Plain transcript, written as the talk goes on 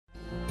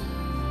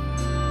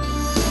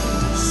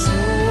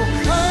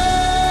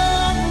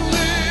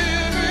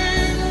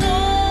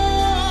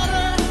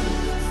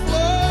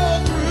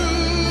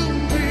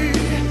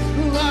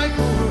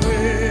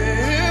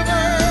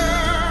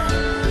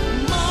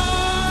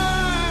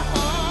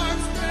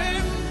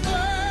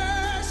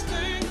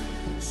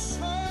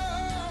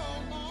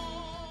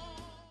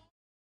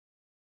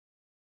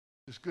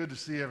good to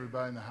see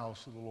everybody in the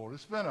house of the Lord.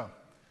 It's been a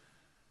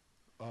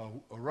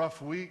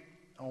rough week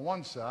on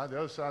one side. The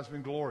other side's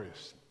been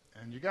glorious.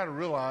 And you got to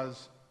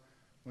realize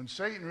when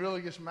Satan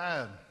really gets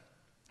mad,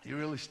 he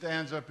really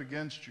stands up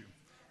against you.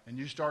 And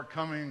you start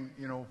coming,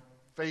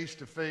 face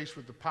to face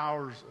with the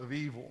powers of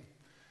evil.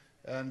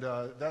 And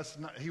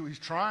he's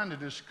trying to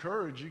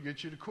discourage you,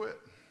 get you to quit.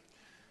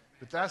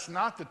 But that's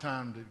not the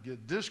time to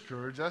get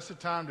discouraged. That's the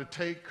time to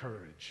take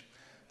courage.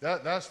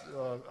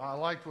 I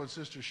liked what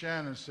Sister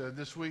Shannon said.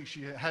 This week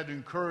she had to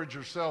encourage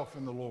herself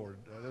in the Lord.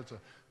 That's a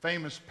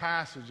famous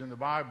passage in the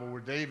Bible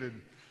where David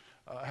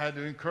had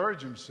to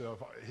encourage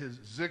himself. His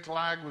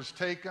Ziklag was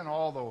taken.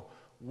 All the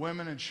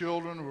women and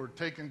children were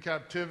taken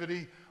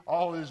captivity.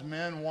 All his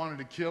men wanted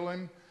to kill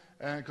him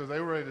because they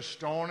were ready to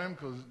stone him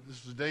because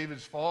this was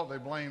David's fault. They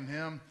blamed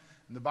him.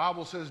 And the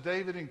Bible says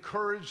David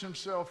encouraged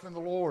himself in the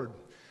Lord.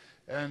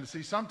 And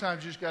see,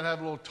 sometimes you just got to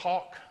have a little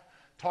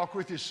talk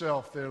with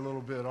yourself there a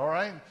little bit, all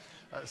right?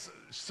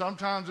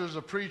 Sometimes there's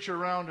a preacher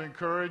around to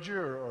encourage you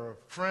or a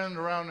friend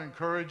around to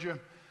encourage you.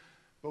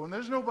 But when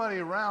there's nobody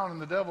around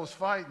and the devil's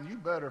fighting,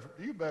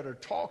 you better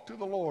talk to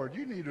the Lord.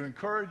 You need to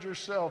encourage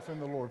yourself in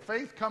the Lord.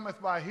 Faith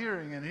cometh by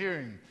hearing, and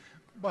hearing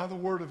by the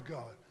word of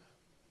God.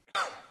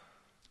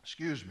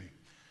 Excuse me.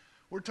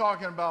 We're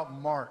talking about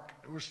Mark.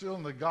 We're still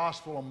in the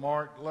Gospel of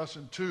Mark,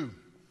 lesson 2.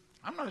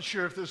 I'm not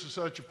sure if this is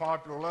such a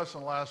popular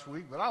lesson last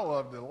week, but I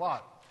loved it a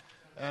lot.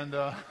 And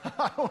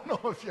I don't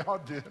know if y'all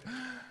did.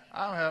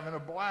 I'm having a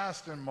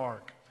blast in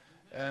Mark.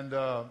 And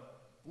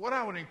what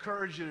I would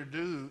encourage you to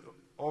do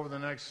over the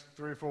next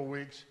 3 or 4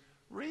 weeks,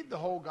 read the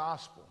whole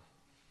gospel.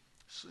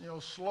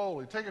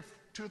 Slowly. Take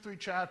 2 or 3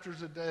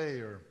 chapters a day,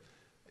 or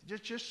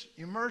just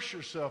immerse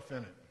yourself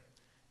in it.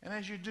 And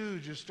as you do,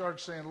 just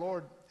start saying,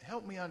 Lord,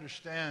 help me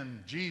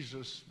understand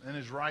Jesus and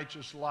his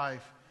righteous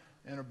life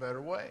in a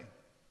better way.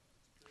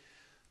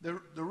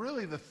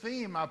 The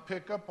theme I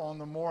pick up on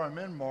the more I'm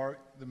in Mark,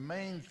 the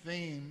main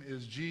theme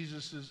is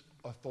Jesus'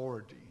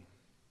 authority.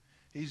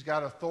 He's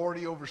got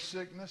authority over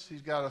sickness.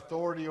 He's got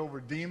authority over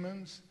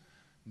demons,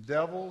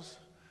 devils.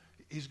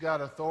 He's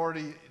got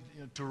authority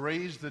to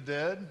raise the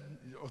dead,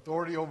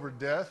 authority over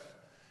death.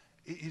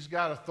 He's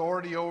got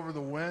authority over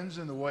the winds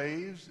and the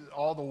waves,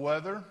 all the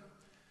weather.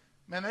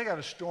 Man, they got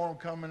a storm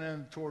coming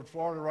in toward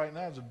Florida right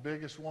now. It's the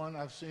biggest one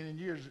I've seen in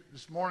years.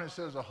 This morning it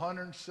says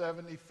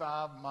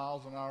 175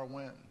 miles an hour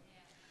wind.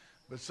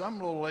 But some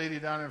little lady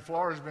down in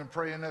Florida has been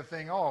praying that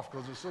thing off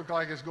because it looks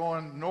like it's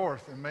going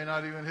north and may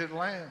not even hit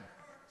land.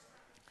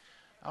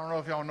 I don't know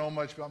if y'all know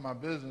much about my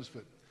business,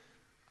 but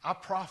I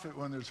profit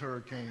when there's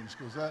hurricanes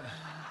because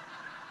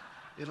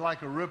it's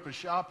like a rip a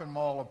shopping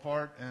mall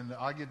apart, and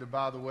I get to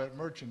buy the wet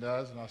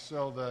merchandise, and I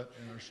sell that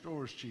in our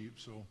stores cheap.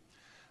 So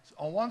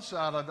on one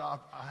side, I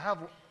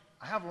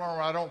have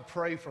learned I don't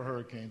pray for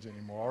hurricanes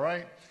anymore, all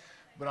right?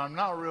 But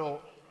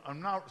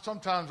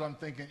sometimes I'm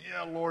thinking,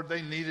 yeah, Lord,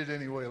 they need it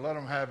anyway. Let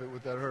them have it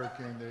with that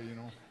hurricane there,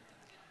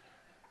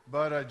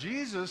 But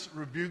Jesus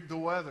rebuked the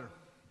weather.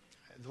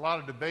 There's a lot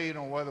of debate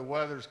on whether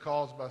weather is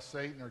caused by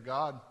Satan or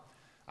God.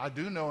 I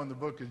do know in the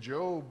book of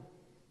Job,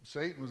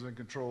 Satan was in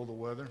control of the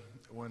weather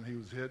when he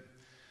was hit.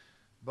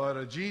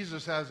 But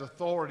Jesus has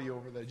authority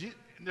over that.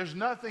 There's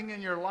nothing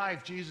in your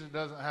life Jesus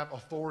doesn't have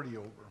authority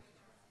over.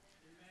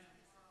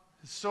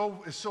 It's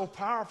so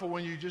powerful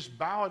when you just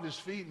bow at his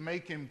feet and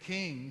make him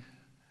king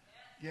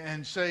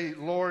and say,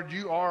 Lord,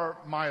 you are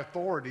my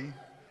authority.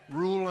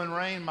 Rule and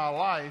reign my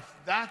life.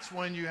 That's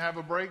when you have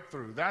a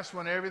breakthrough. That's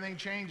when everything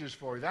changes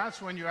for you.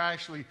 That's when you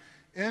actually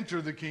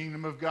enter the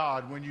kingdom of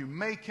God, when you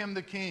make him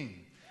the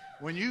king.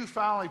 When you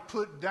finally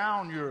put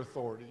down your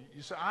authority.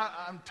 You say,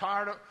 I'm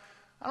tired of,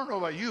 I don't know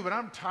about you, but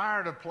I'm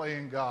tired of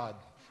playing God.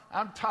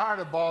 I'm tired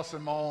of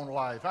bossing my own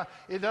life.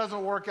 It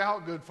doesn't work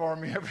out good for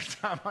me every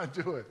time I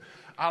do it.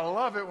 I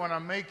love it when I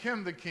make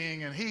him the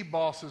king and he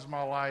bosses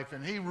my life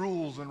and he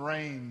rules and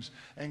reigns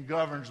and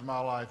governs my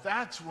life.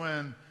 That's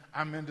when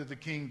I'm into the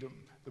kingdom.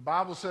 The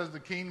Bible says the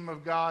kingdom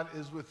of God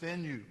is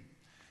within you.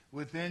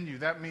 Within you.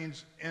 That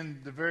means in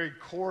the very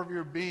core of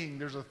your being,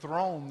 there's a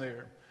throne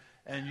there.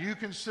 And you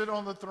can sit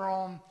on the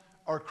throne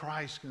or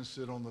Christ can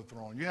sit on the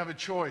throne. You have a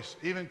choice.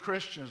 Even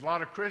Christians, a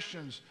lot of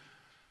Christians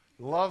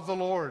love the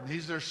Lord.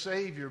 He's their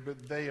Savior,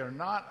 but they are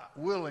not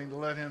willing to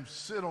let him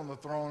sit on the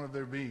throne of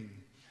their being.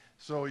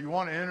 So you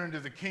want to enter into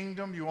the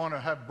kingdom. You want to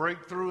have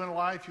breakthrough in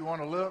life. You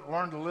want to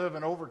learn to live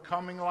an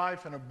overcoming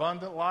life, an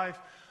abundant life.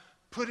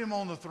 Put him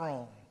on the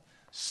throne.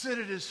 Sit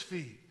at his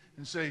feet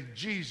and say,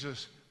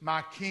 Jesus,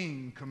 my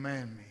King,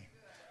 command me.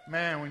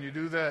 Man, when you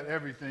do that,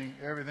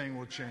 everything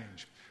will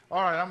change.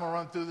 All right, I'm going to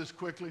run through this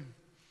quickly.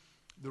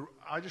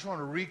 I just want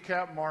to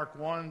recap Mark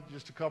 1,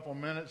 just a couple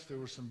minutes. There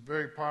were some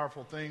very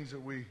powerful things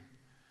that we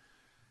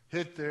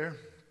hit there.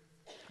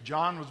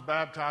 John was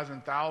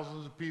baptizing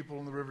thousands of people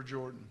in the River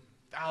Jordan.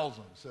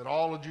 Thousands. Said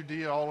all of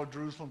Judea, all of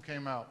Jerusalem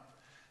came out.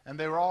 And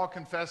they were all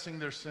confessing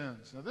their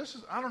sins. Now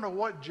I don't know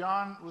what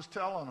John was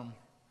telling them,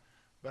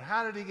 but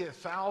how did he get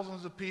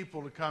thousands of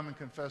people to come and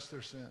confess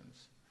their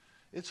sins?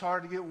 It's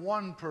hard to get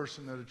one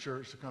person at a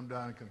church to come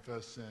down and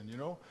confess sin,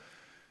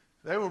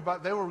 They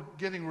were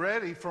getting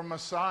ready for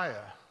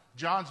Messiah.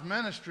 John's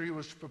ministry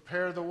was to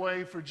prepare the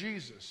way for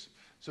Jesus.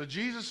 So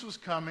Jesus was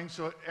coming,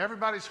 so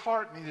everybody's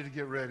heart needed to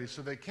get ready.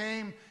 So they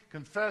came,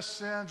 confessed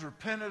sins,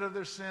 repented of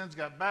their sins,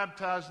 got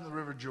baptized in the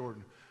River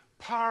Jordan.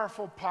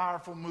 Powerful,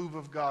 powerful move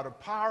of God, a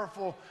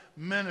powerful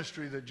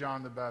ministry that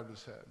John the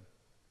Baptist had.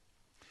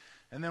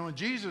 And then when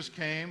Jesus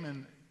came,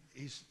 and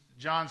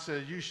John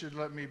said, you should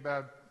be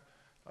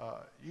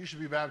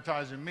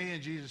baptized in me.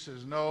 And Jesus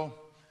says, no,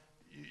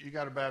 you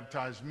got to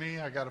baptize me.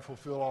 I got to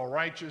fulfill all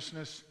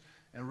righteousness.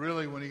 And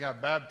really, when he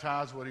got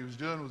baptized, what he was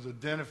doing was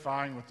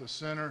identifying with the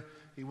sinner.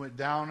 He went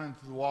down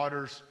into the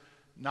waters,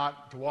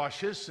 not to wash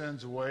his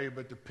sins away,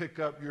 but to pick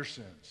up your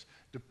sins,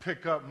 to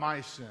pick up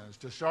my sins,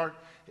 to start.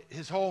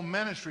 His whole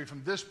ministry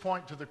from this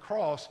point to the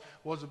cross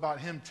was about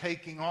him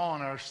taking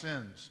on our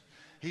sins.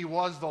 He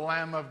was the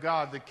Lamb of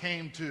God that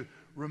came to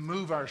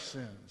remove our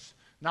sins,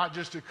 not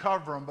just to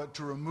cover them, but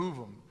to remove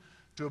them,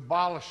 to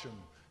abolish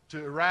them, to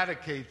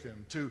eradicate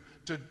them,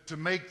 to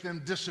make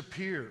them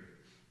disappear.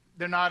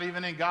 They're not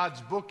even in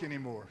God's book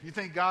anymore. You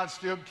think God's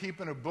still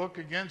keeping a book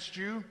against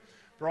you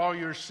for all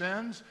your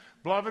sins?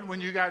 Beloved, when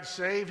you got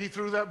saved, he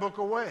threw that book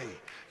away.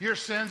 Your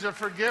sins are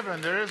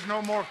forgiven. There is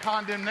no more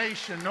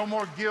condemnation, no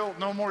more guilt,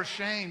 no more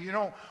shame. You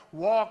don't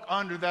walk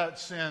under that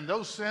sin.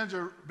 Those sins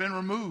have been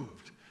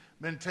removed,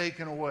 been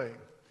taken away.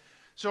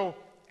 So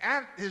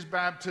at his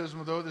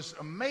baptism, though, this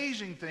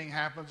amazing thing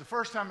happens. The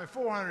first time in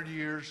 400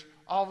 years,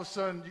 all of a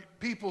sudden,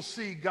 people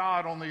see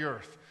God on the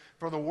earth.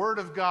 For the Word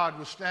of God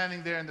was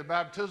standing there in the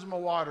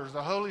baptismal waters.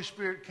 The Holy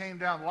Spirit came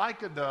down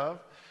like a dove.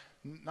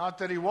 Not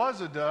that he was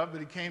a dove,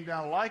 but he came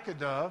down like a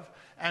dove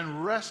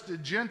and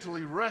rested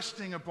gently,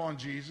 resting upon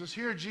Jesus.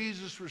 Here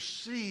Jesus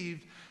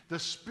received the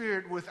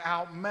Spirit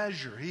without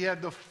measure. He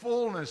had the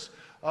fullness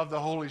of the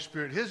Holy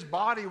Spirit. His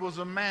body was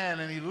a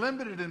man, and he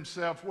limited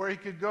himself where he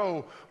could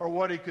go or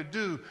what he could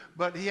do.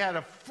 But he had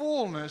a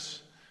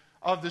fullness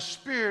of the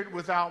Spirit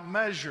without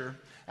measure.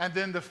 And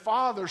then the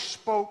Father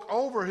spoke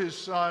over his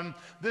Son,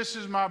 this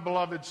is my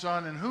beloved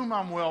Son in whom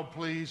I'm well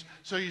pleased.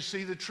 So you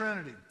see the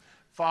Trinity,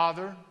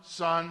 Father,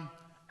 Son,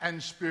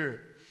 and Spirit.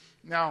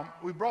 Now,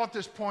 we brought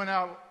this point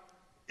out.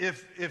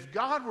 If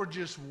God were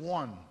just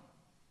one,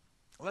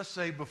 let's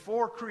say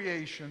before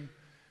creation,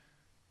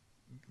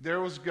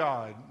 there was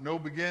God. No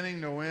beginning,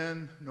 no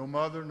end, no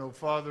mother, no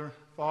father,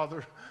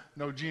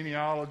 no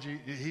genealogy.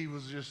 He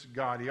was just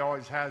God. He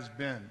always has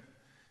been.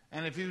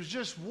 And if he was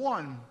just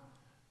one,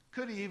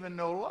 could he even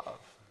know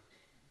love?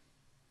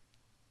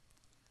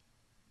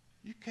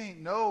 You can't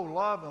know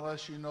love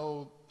unless you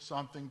know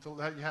something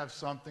that you have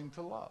something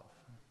to love.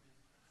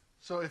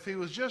 So if he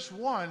was just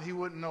one, he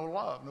wouldn't know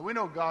love. Now we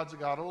know God's a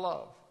God of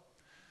love.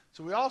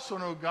 So we also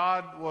know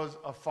God was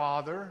a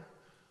Father,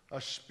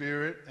 a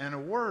Spirit, and a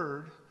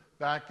Word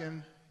back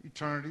in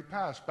eternity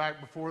past,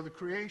 back before the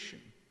creation.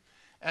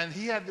 And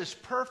he had this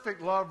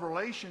perfect love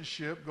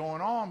relationship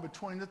going on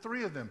between the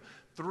three of them.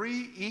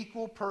 Three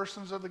equal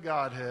persons of the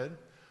Godhead.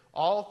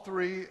 All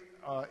three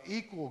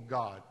equal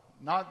God.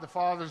 Not the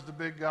Father's the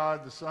big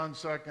God, the Son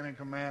second in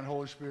command,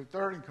 Holy Spirit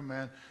third in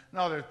command.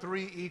 No, they're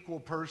three equal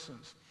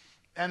persons.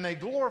 And they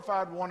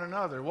glorified one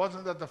another. It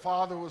wasn't that the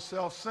Father was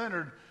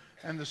self-centered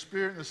and the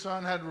Spirit and the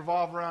Son had to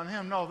revolve around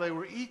him. No, they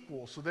were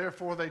equal. So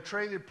therefore they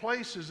traded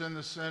places in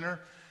the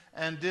center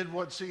and did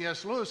what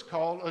C.S. Lewis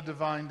called a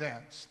divine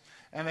dance.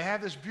 And they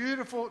had this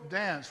beautiful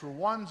dance where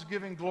one's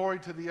giving glory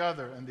to the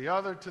other and the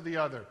other to the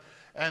other.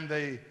 And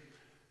they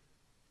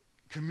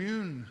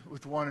commune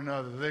with one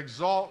another. They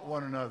exalt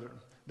one another.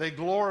 They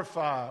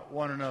glorify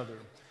one another.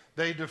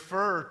 They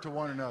defer to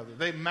one another.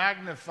 They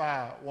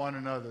magnify one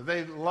another.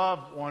 They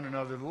love one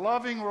another.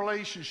 Loving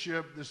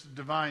relationship, this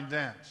divine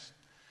dance.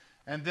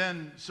 And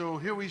then, so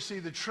here we see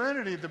the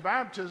Trinity at the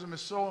baptism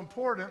is so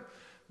important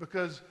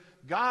because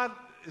God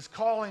is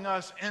calling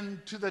us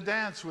into the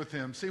dance with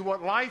him. See,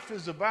 what life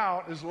is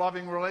about is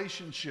loving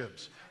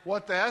relationships.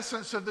 What the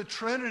essence of the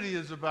Trinity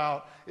is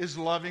about is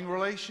loving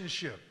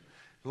relationship.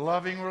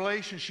 Loving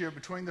relationship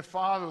between the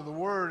Father, the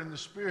Word, and the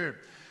Spirit.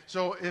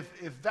 So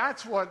if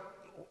that's what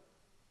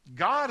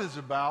God is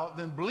about,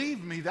 then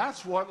believe me,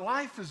 that's what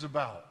life is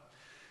about.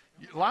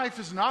 Life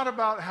is not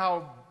about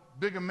how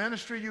big a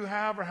ministry you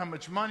have or how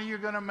much money you're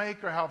going to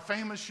make or how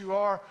famous you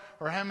are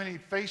or how many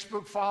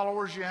Facebook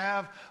followers you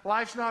have.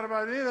 Life's not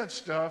about any of that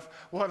stuff.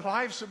 What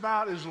life's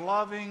about is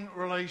loving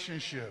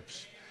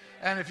relationships.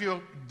 And if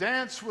you'll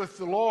dance with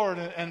the Lord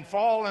and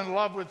fall in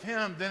love with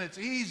him, then it's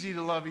easy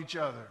to love each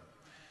other.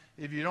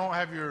 If you don't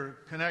have your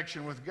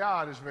connection with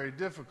God, it's very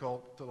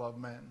difficult to love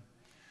man.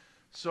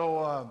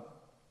 So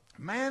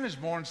man is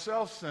born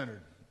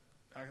self-centered.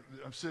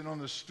 I'm sitting on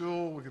this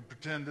stool. We could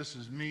pretend this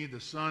is me, the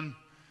sun,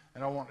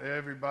 and I want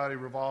everybody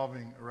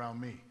revolving around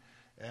me.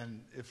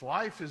 And if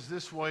life is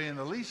this way in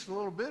at least a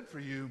little bit for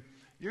you,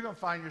 you're going to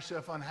find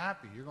yourself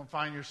unhappy. You're going to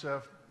find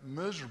yourself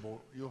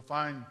miserable. You'll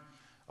find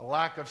a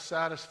lack of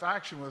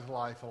satisfaction with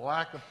life, a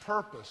lack of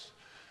purpose.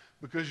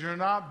 Because you're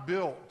not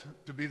built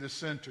to be the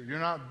center. You're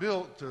not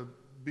built to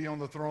be on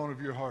the throne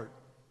of your heart.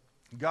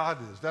 God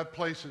is. That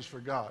place is for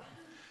God.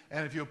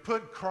 And if you'll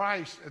put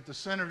Christ at the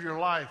center of your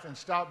life and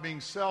stop being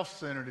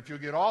self-centered, if you'll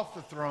get off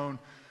the throne,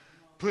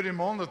 put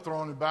him on the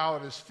throne and bow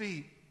at his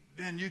feet,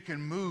 then you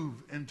can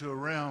move into a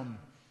realm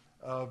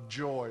of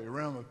joy, a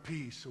realm of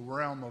peace, a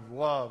realm of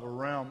love, a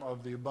realm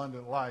of the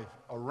abundant life,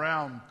 a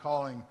realm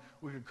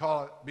we could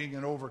call it being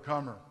an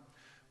overcomer.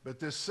 But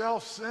this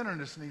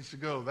self-centeredness needs to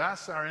go.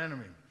 That's our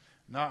enemy.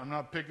 I'm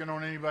not picking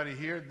on anybody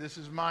here. This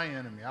is my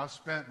enemy. I've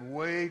spent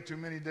way too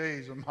many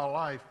days of my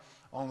life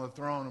on the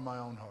throne of my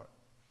own heart.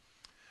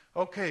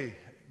 Okay,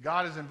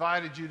 God has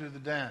invited you to the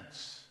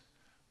dance.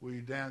 Will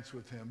you dance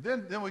with him?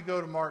 Then we go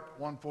to Mark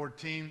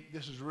 1:14.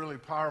 This is a really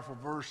powerful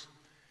verse.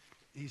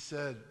 He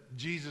said,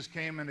 Jesus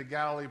came into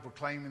Galilee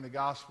proclaiming the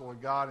gospel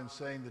of God and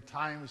saying, the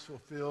time is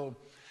fulfilled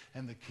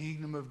and the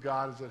kingdom of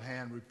God is at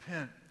hand.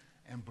 Repent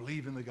and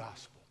believe in the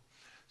gospel.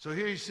 So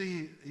here you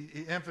see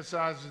he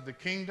emphasizes the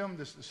kingdom.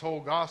 This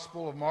whole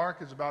gospel of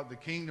Mark is about the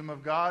kingdom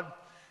of God.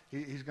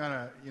 He's going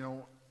to,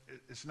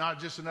 it's not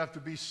just enough to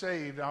be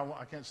saved.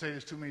 I can't say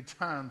this too many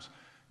times.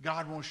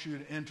 God wants you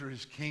to enter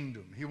his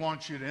kingdom. He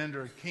wants you to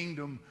enter a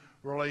kingdom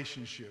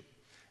relationship.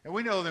 And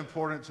we know the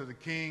importance of the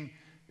king.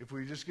 If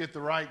we just get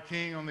the right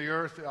king on the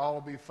earth, all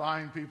will be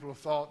fine. People have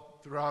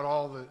thought throughout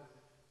all the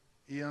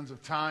eons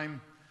of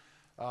time.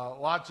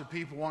 Lots of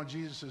people want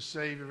Jesus as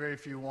Savior. Very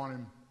few want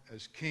him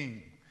as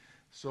king.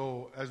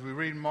 So as we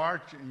read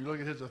Mark and you look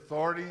at his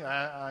authority,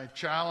 I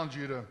challenge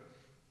you to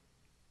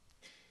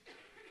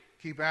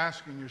keep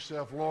asking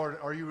yourself, Lord,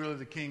 are you really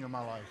the king of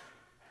my life?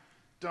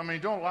 Don't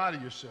lie to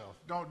yourself.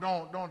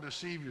 Don't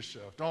deceive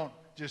yourself. Don't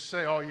just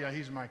say, oh yeah,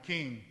 he's my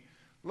king.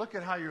 Look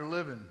at how you're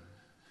living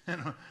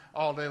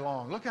all day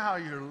long. Look at how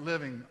you're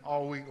living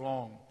all week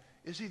long.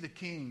 Is he the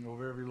king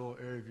over every little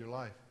area of your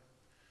life?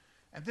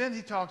 And then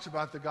he talks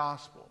about the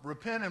gospel.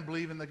 Repent and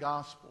believe in the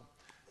gospel.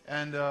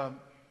 And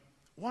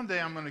one day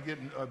I'm going to get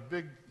a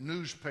big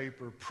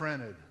newspaper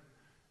printed,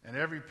 and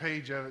every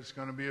page of it's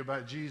going to be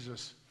about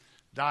Jesus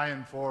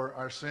dying for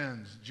our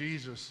sins,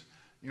 Jesus,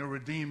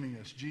 redeeming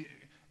us.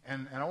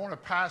 And I want to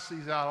pass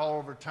these out all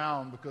over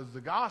town because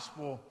the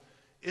gospel,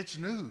 it's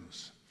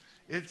news.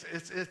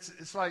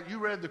 It's like you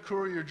read the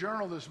Courier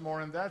Journal this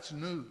morning. That's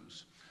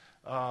news.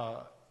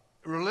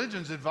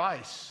 Religion's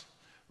advice.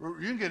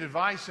 You can get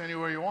advice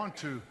anywhere you want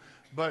to.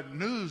 But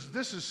news,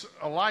 this is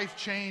a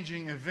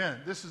life-changing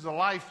event. This is a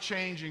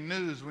life-changing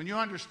news. When you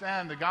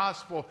understand the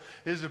gospel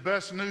is the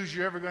best news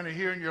you're ever going to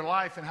hear in your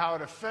life and how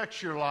it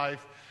affects your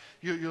life,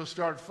 you'll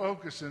start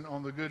focusing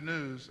on the good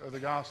news of the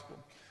gospel.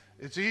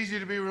 It's easy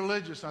to be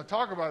religious. I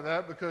talk about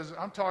that because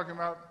I'm talking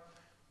about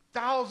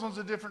thousands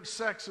of different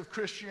sects of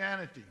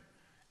Christianity.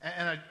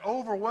 And an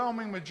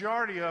overwhelming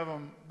majority of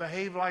them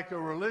behave like a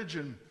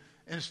religion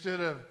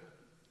instead of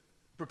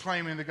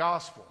proclaiming the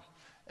gospel.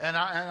 And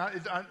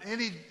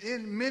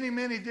in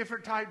many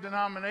different type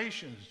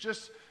denominations.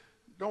 Just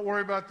don't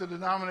worry about the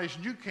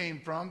denomination you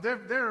came from.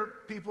 There are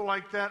people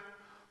like that,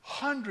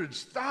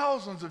 hundreds,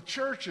 thousands of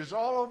churches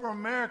all over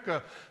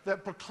America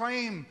that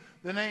proclaim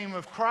the name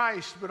of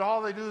Christ, but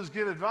all they do is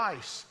get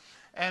advice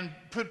and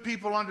put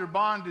people under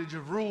bondage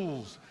of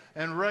rules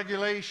and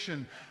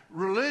regulation.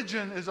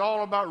 Religion is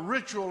all about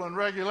ritual and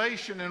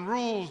regulation and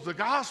rules. The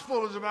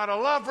gospel is about a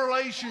love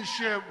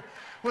relationship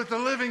with the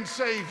living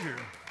Savior.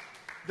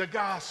 The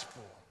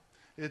gospel.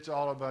 It's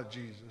all about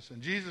Jesus.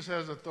 And Jesus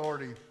has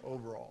authority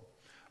over all.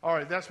 All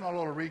right, that's my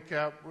little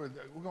recap. We're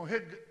going to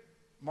hit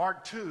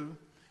Mark 2.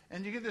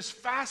 And you get this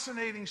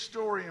fascinating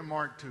story in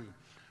Mark 2.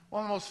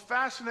 One of the most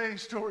fascinating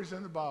stories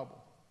in the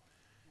Bible.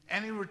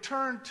 And he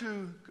returned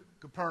to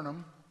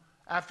Capernaum.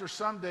 After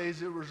some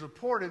days, it was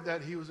reported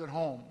that he was at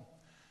home.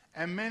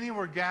 And many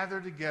were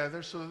gathered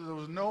together so that there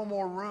was no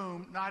more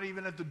room, not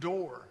even at the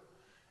door.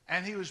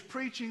 And he was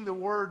preaching the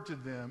word to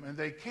them. And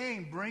they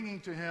came bringing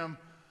to him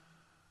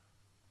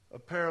a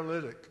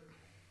paralytic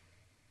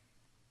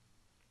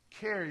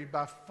carried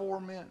by 4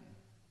 men.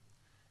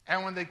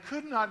 And when they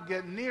could not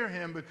get near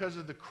him because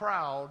of the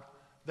crowd,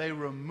 they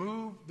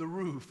removed the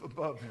roof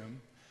above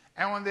him.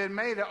 And when they had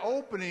made an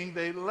opening,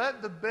 they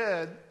let the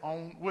bed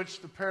on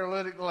which the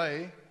paralytic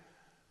lay,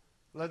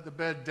 let the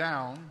bed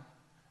down.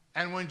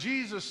 And when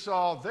Jesus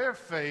saw their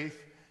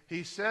faith,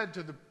 he said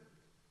to the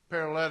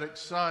paralytic,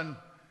 "Son,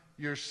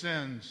 your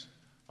sins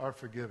are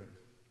forgiven."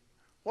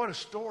 What a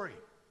story.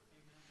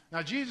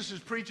 Now, Jesus is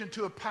preaching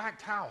to a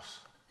packed house.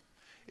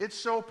 It's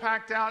so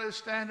packed out, it's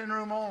standing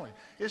room only.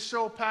 It's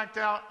so packed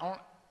out on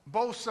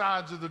both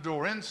sides of the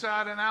door,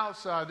 inside and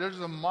outside. There's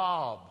a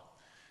mob.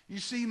 You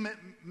see,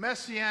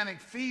 messianic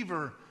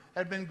fever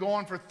had been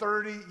going for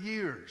 30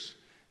 years.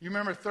 You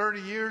remember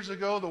 30 years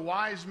ago, the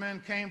wise men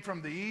came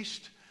from the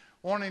east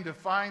wanting to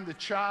find the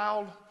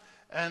child,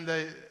 and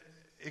it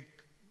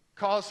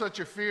caused such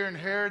a fear in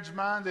Herod's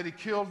mind that he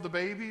killed the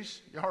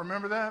babies. Y'all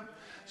remember that?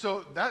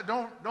 So that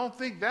don't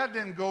think that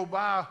didn't go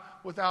by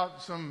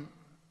without some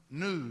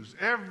news.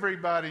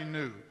 Everybody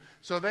knew.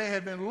 So they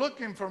had been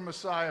looking for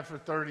Messiah for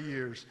 30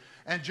 years.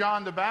 And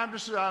John the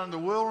Baptist was out in the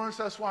wilderness.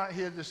 That's why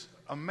he had this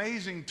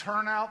amazing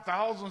turnout,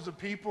 thousands of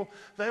people.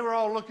 They were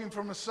all looking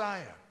for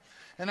Messiah.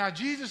 And now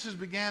Jesus has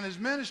began his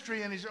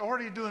ministry, and he's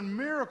already doing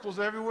miracles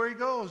everywhere he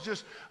goes.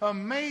 Just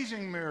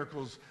amazing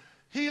miracles.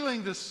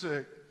 Healing the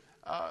sick,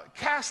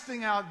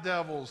 casting out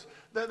devils.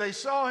 That they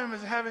saw him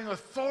as having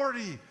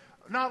authority,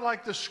 not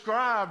like the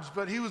scribes,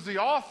 but he was the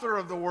author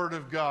of the Word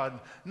of God,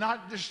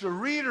 not just a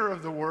reader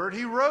of the Word.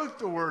 He wrote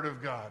the Word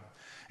of God.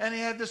 And he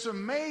had this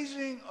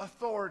amazing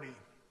authority.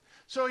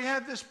 So he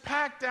had this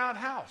packed out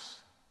house.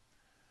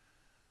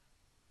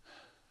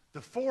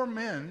 The 4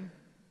 men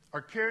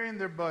are carrying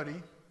their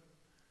buddy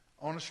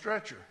on a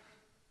stretcher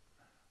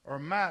or a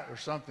mat or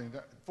something.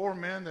 4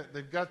 men, that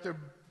they've got their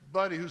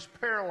buddy who's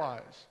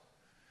paralyzed.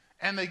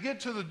 And they get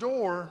to the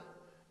door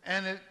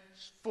and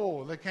it's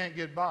full. They can't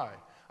get by.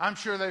 I'm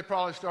sure they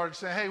probably started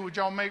saying, hey, would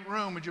y'all make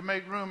room? Would you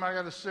make room? I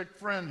got a sick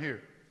friend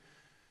here.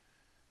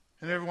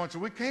 And everyone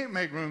said, we can't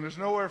make room. There's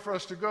nowhere for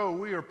us to go.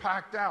 We are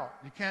packed out.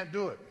 You can't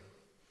do it.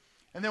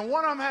 And then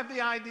one of them had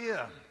the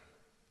idea.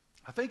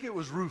 I think it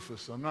was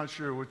Rufus. I'm not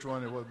sure which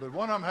one it was. But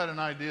one of them had an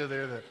idea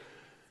there that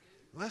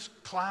let's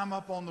climb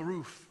up on the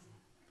roof.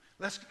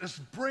 Let's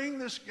bring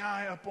this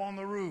guy up on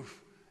the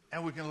roof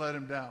and we can let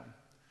him down.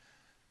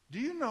 Do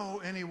you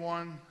know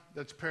anyone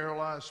that's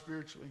paralyzed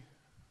spiritually?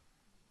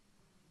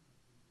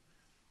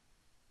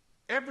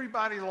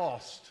 Everybody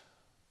lost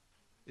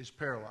is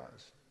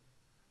paralyzed.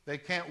 They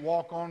can't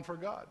walk on for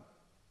God.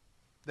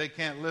 They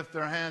can't lift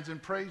their hands in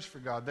praise for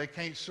God. They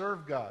can't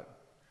serve God.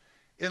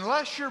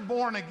 Unless you're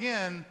born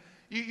again,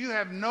 you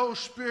have no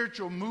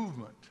spiritual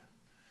movement.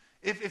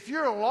 If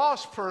you're a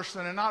lost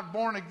person and not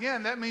born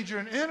again, that means you're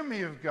an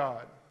enemy of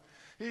God.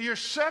 You're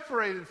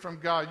separated from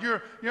God.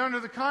 You're under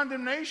the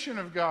condemnation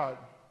of God.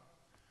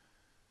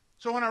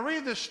 So when I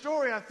read this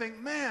story, I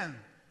think, man,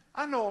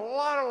 I know a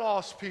lot of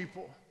lost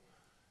people.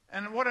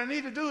 And what I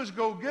need to do is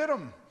go get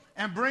them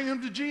and bring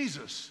them to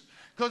Jesus.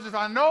 Because if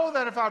I know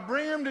that if I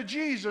bring them to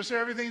Jesus,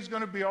 everything's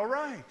going to be all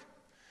right.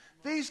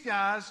 These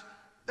guys,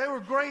 they were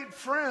great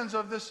friends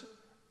of this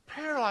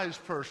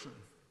paralyzed person.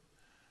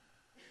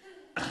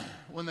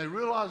 When they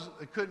realized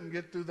they couldn't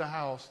get through the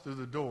house, through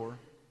the door,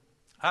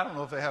 I don't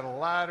know if they had a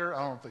ladder. I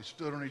don't know if they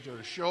stood on each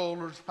other's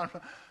shoulders.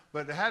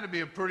 But it had to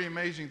be a pretty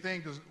amazing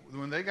thing because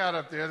when they got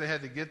up there, they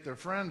had to get their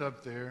friend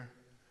up there.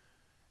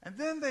 And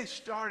then they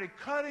started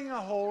cutting a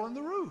hole in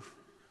the roof.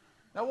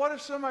 Now, what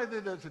if somebody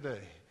did that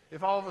today?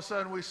 If all of a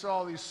sudden we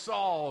saw these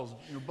saws,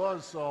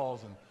 buzz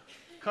saws, and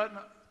cutting,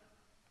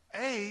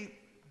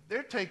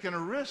 they're taking a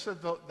risk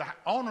that the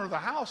owner of the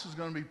house is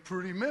going to be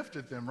pretty miffed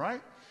at them,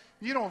 right?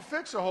 You don't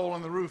fix a hole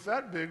in the roof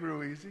that big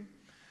real easy.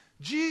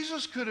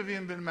 Jesus could have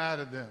even been mad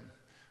at them.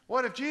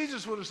 What if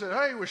Jesus would have said,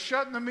 hey, we're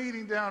shutting the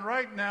meeting down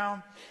right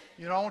now.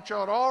 I want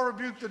y'all to all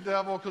rebuke the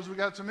devil because we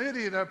got some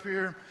idiot up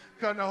here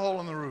cutting a hole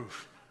in the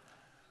roof.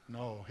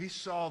 No, he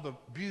saw the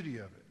beauty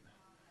of it.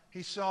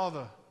 He saw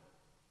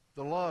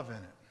the love in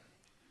it.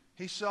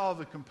 He saw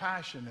the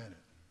compassion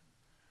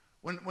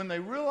in it. When they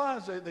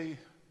realized that they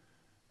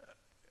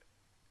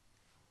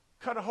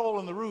cut a hole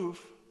in the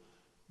roof,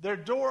 their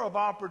door of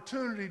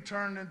opportunity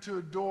turned into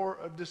a door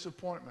of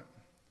disappointment.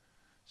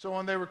 So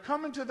when they were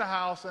coming to the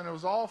house and it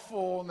was all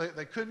full and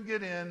they couldn't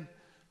get in,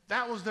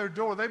 that was their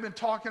door. They've been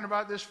talking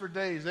about this for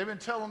days. They've been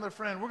telling their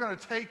friend, we're going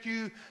to take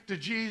you to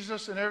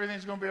Jesus and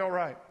everything's going to be all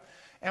right.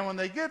 And when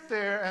they get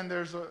there and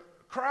there's a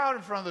crowd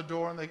in front of the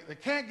door and they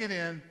can't get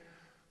in,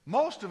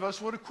 most of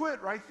us would have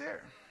quit right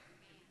there.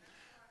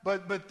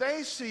 But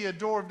they see a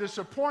door of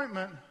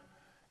disappointment,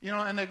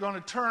 and they're going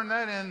to turn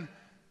that in.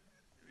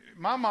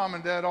 My mom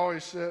and dad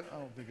always said, I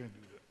don't think I can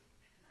do that.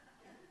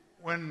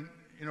 When,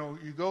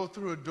 you go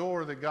through a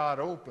door that God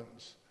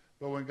opens,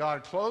 but when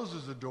God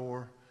closes the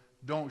door,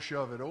 don't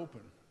shove it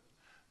open.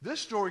 This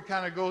story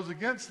kind of goes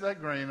against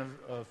that grain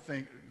of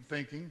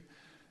thinking.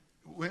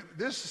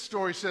 This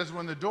story says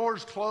when the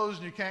door's closed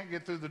and you can't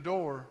get through the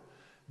door,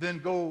 then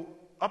go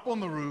up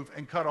on the roof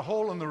and cut a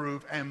hole in the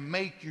roof and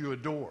make you a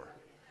door.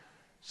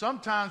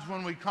 Sometimes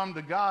when we come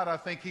to God, I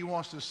think he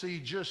wants to see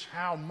just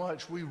how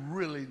much we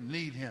really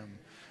need him.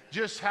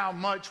 Just how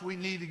much we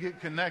need to get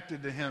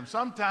connected to him.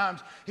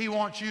 Sometimes he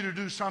wants you to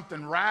do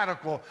something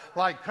radical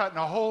like cutting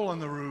a hole in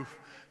the roof.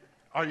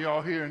 Are you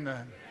all hearing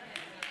that?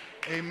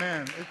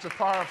 Amen. It's a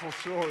powerful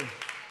story.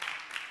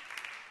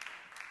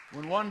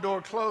 When one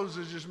door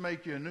closes, just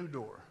make you a new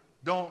door.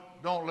 Don't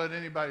let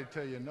anybody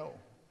tell you no.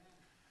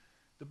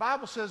 The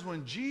Bible says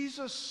when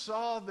Jesus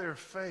saw their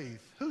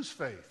faith, whose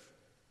faith?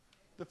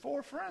 The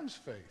 4 friends'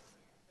 faith.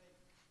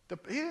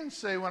 He didn't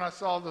say when I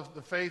saw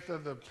the faith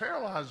of the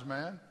paralyzed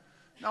man.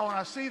 No, when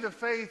I see the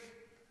faith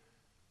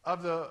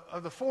of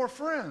the 4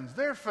 friends,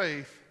 their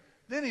faith,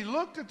 then he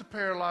looked at the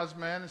paralyzed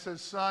man and said,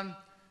 son,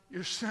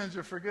 your sins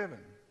are forgiven.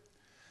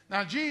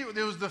 Now,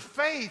 there was the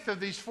faith of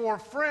these 4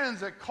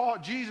 friends that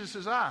caught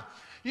Jesus' eye.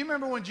 You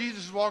remember when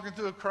Jesus was walking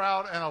through a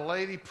crowd and a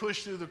lady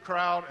pushed through the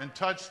crowd and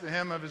touched the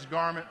hem of his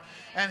garment,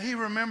 and he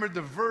remembered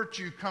the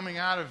virtue coming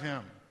out of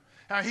him.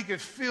 How he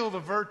could feel the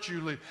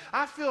virtue leave.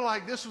 I feel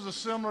like this was a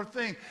similar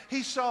thing.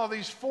 He saw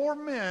these 4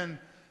 men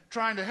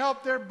trying to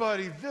help their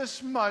buddy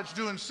this much,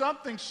 doing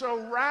something so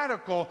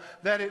radical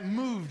that it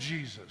moved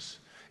Jesus.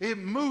 It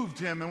moved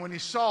him, and when he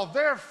saw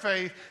their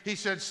faith, he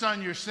said,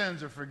 son, your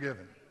sins are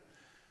forgiven.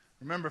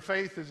 Remember,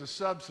 faith is a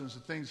substance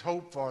of things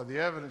hoped for, the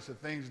evidence of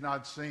things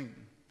not seen.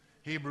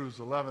 Hebrews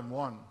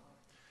 11:1.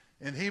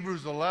 In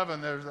Hebrews 11,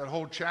 there's that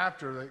whole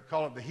chapter, they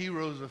call it the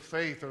heroes of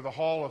faith or the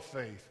hall of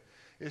faith.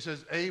 It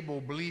says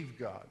Abel believed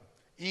God.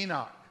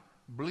 Enoch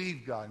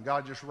believed God, and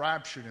God just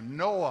raptured him.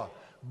 Noah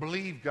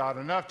believed God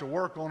enough to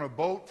work on a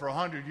boat for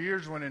 100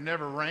 years when it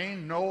never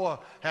rained. Noah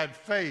had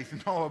faith.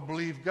 Noah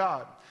believed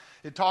God.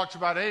 It talks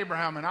about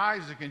Abraham and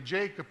Isaac and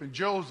Jacob and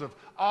Joseph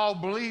all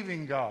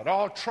believing God,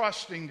 all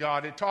trusting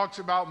God. It talks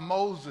about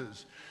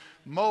Moses.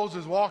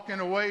 Moses walking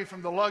away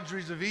from the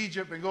luxuries of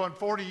Egypt and going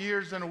 40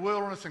 years in the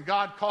wilderness, and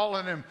God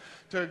calling him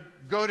to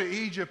go to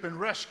Egypt and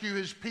rescue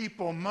his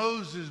people.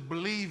 Moses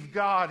believed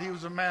God. He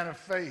was a man of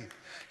faith.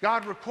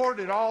 God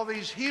recorded all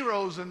these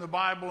heroes in the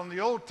Bible in the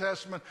Old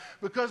Testament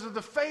because of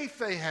the faith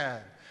they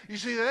had. You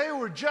see, they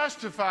were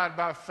justified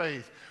by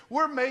faith.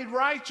 We're made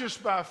righteous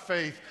by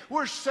faith.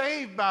 We're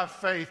saved by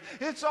faith.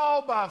 It's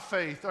all by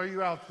faith. Are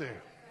you out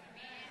there?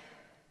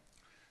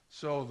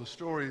 So the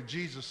story of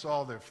Jesus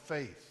saw their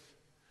faith.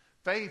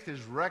 Faith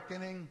is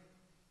reckoning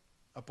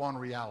upon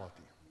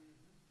reality.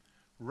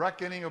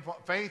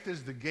 Faith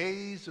is the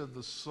gaze of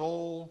the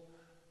soul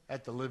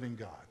at the living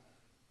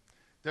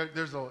God.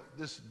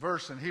 This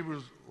verse in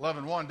Hebrews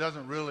 11:1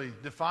 doesn't really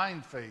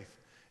define faith.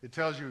 It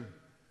tells you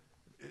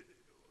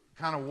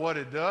kind of what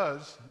it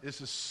does.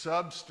 It's a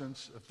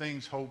substance of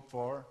things hoped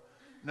for.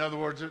 In other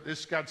words,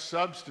 it's got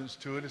substance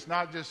to it. It's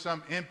not just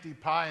some empty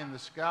pie in the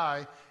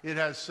sky. It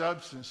has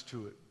substance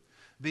to it.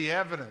 The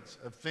evidence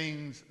of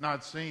things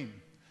not seen.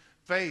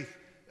 Faith,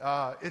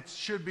 it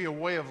should be a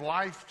way of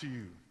life to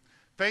you.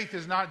 Faith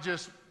is not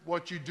just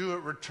what you do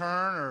at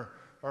return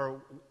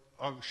or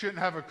shouldn't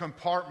have a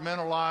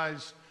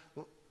compartmentalized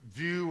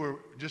view or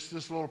just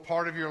this little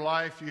part of your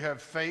life. You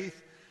have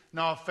faith.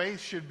 No, faith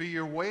should be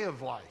your way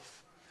of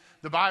life.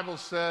 The Bible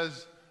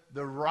says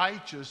the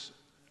righteous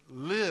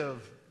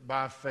live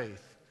by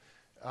faith.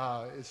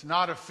 It's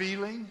not a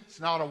feeling.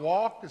 It's not a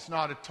walk. It's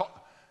not a talk.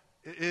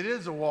 It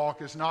is a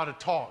walk. It's not a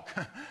talk.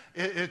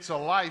 It's a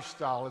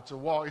lifestyle. It's a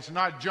walk. It's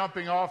not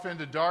jumping off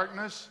into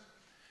darkness.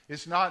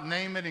 It's not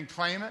name it and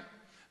claim it.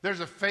 There's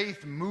a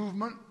faith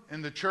movement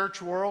in the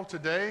church world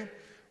today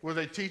where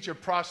they teach a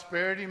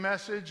prosperity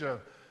message, a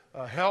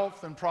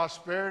health and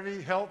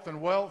prosperity, health and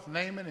wealth,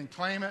 name it and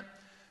claim it.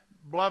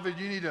 Beloved,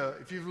 you need to,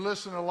 if you've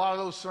listened to a lot of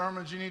those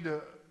sermons, you need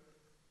to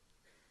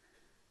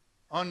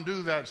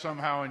undo that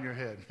somehow in your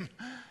head.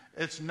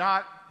 It's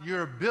not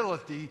your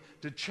ability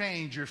to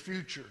change your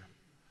future.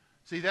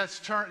 See, that's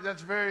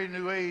very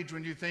new age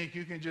when you think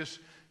you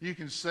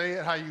can say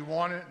it how you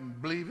want it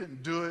and believe it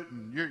and do it.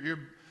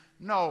 And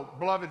no,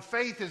 beloved,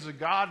 faith is a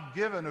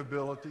God-given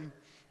ability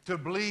to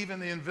believe in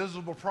the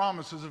invisible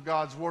promises of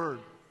God's Word.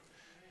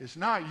 It's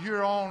not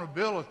your own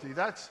ability.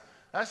 That's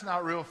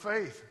not real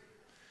faith.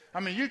 I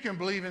mean, you can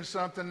believe in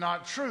something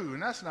not true,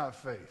 and that's not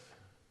faith.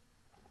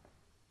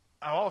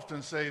 I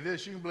often say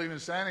this, you can believe in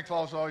Santa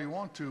Claus all you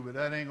want to, but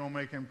that ain't going to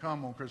make him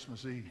come on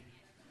Christmas Eve.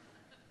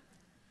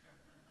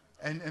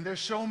 And there's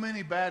so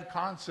many bad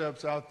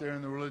concepts out there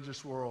in the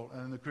religious world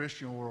and in the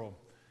Christian world.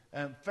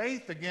 And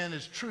faith, again,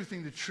 is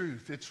truthing the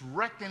truth. It's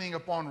reckoning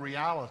upon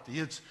reality.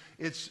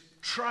 It's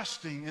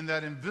trusting in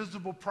that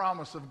invisible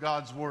promise of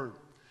God's Word.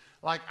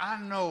 Like,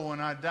 I know when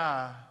I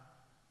die,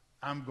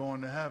 I'm going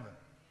to heaven.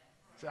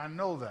 See, I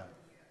know that.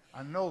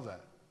 I know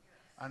that.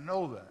 I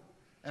know that.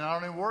 And I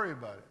don't even worry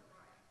about it.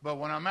 But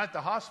when I'm at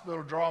the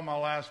hospital drawing my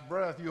last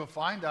breath, you'll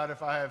find out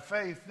if I have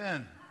faith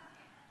then.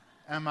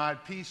 Am I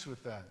at peace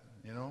with that?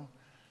 You know?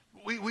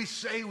 We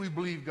say we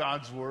believe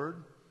God's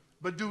Word,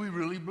 but do we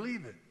really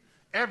believe it?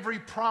 Every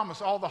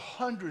promise, all the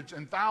hundreds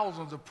and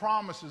thousands of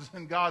promises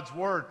in God's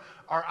Word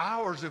are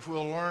ours if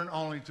we'll learn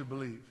only to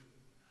believe.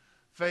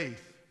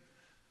 Faith.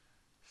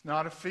 It's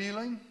not a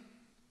feeling.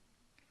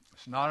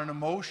 It's not an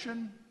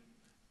emotion.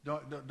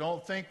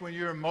 Don't think when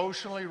you're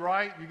emotionally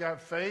right, you got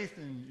faith,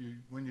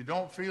 and when you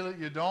don't feel it,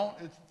 you don't.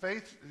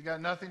 Faith has got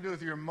nothing to do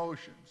with your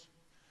emotions.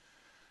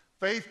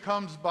 Faith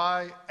comes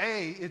by,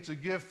 it's a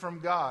gift from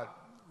God.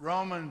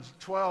 Romans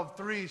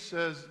 12:3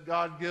 says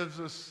God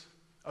gives us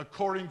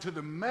according to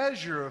the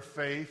measure of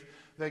faith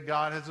that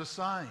God has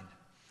assigned.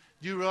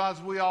 Do you realize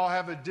we all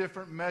have a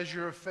different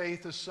measure of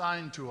faith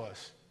assigned to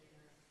us?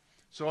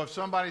 So if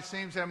somebody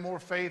seems to have more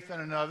faith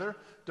than another,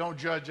 don't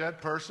judge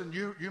that person.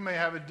 You may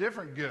have a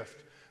different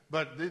gift.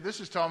 But this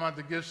is talking about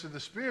the gifts of the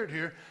Spirit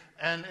here,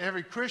 and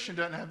every Christian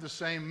doesn't have the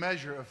same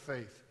measure of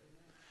faith.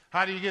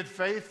 How do you get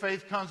faith?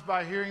 Faith comes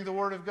by hearing the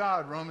Word of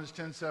God, Romans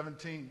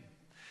 10:17.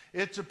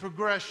 It's a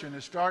progression.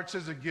 It starts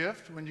as a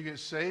gift. When you get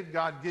saved,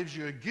 God gives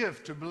you a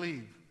gift to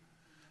believe.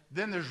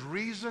 Then there's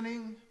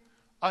reasoning,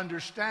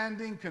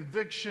 understanding,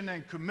 conviction,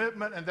 and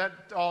commitment, and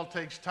that all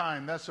takes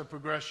time. That's a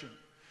progression.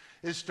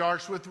 It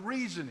starts with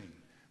reasoning.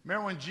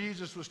 Remember when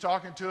Jesus was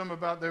talking to them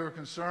about they were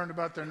concerned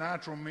about their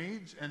natural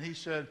needs, and he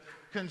said,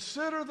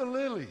 consider the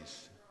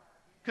lilies.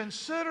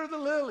 Consider the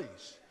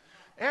lilies.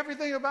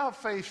 Everything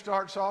about faith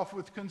starts off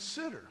with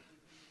consider.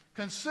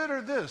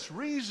 Consider this.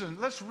 Reason.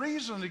 Let's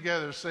reason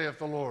together, saith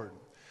the Lord.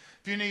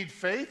 If you need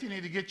faith, you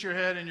need to get your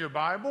head in your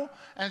Bible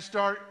and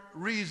start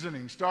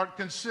reasoning, start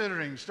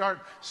considering, start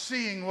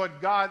seeing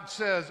what God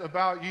says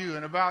about you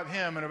and about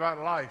Him and about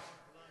life.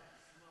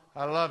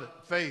 I love it.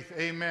 Faith,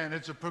 amen.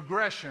 It's a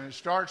progression. It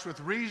starts with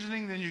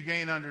reasoning, then you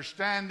gain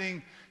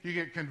understanding, you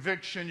get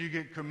conviction, you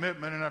get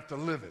commitment enough to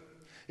live it.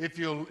 If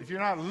you're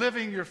not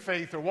living your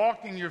faith or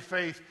walking your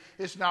faith,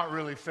 it's not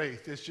really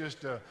faith. It's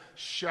just a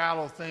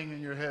shallow thing in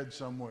your head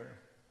somewhere.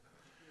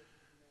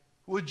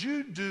 Would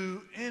you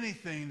do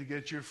anything to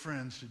get your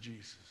friends to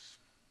Jesus?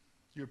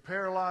 Your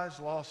paralyzed,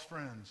 lost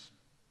friends.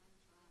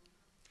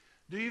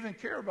 Do you even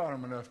care about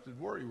them enough to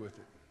worry with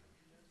it?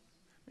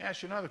 Let me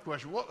ask you another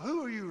question.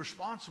 Who are you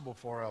responsible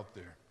for out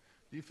there?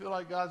 Do you feel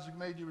like God's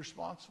made you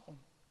responsible?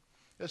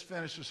 Let's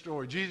finish the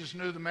story. Jesus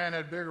knew the man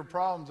had bigger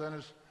problems than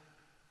his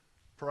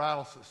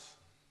paralysis.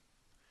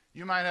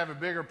 You might have a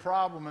bigger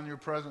problem in your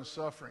present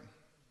suffering.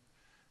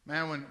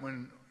 Man,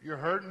 when you're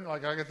hurting,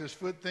 like I got this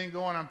foot thing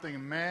going, I'm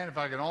thinking, man, if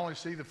I could only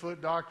see the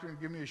foot doctor and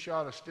give me a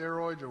shot of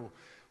steroids or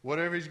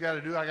whatever he's got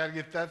to do, I got to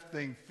get that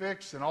thing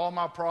fixed and all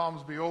my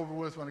problems be over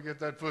with when I get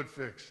that foot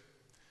fixed.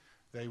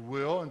 They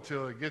will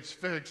until it gets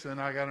fixed,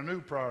 and I got a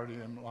new priority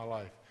in my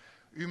life.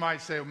 You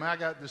might say, well, man, I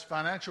got this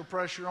financial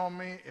pressure on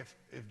me.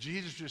 If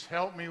Jesus just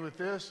helped me with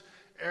this,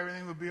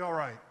 everything would be all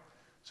right.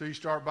 So you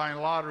start buying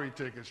lottery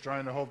tickets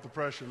trying to hope the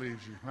pressure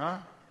leaves you, huh?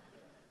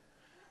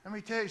 Let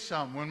me tell you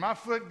something. When my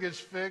foot gets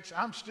fixed,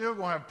 I'm still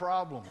going to have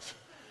problems.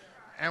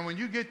 And when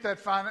you get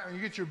you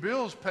get your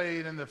bills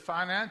paid and the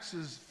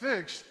finances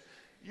fixed,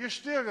 you're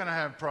still going to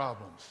have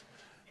problems.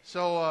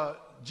 So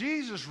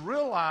Jesus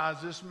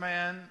realized this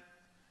man,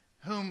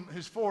 whom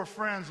his 4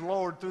 friends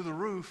lowered through the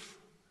roof,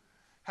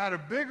 had a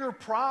bigger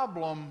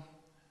problem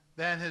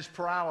than his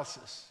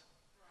paralysis.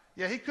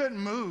 Yeah, he couldn't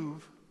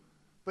move,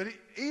 but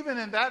even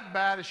in that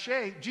bad a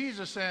shape,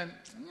 Jesus said,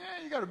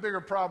 yeah, you got a bigger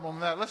problem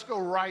than that. Let's go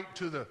right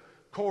to the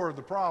core of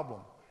the problem.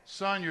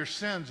 Son, your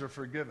sins are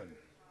forgiven.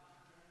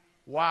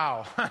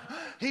 Wow.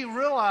 He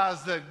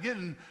realized that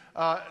getting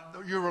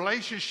your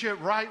relationship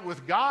right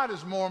with God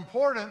is more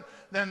important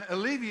than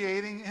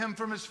alleviating him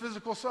from his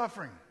physical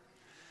suffering.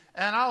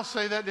 And I'll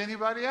say that to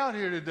anybody out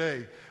here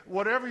today.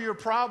 Whatever your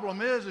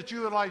problem is that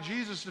you would like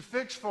Jesus to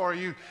fix for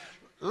you,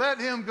 let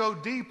him go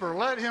deeper.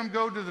 Let him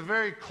go to the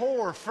very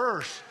core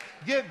first.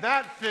 Get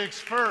that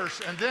fixed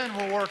first, and then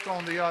we'll work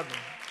on the other.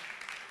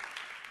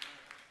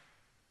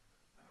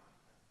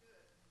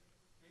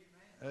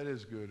 That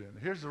is good. And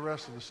here's the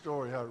rest of the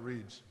story, how it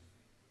reads.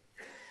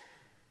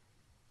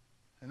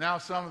 And now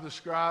some of the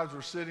scribes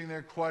were sitting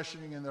there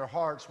questioning in their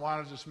hearts,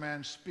 why does this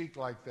man speak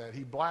like that?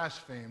 He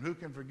blasphemed. Who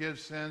can forgive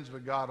sins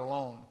but God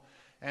alone?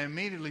 And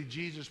immediately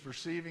Jesus,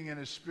 perceiving in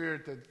his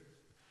spirit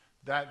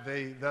that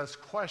they thus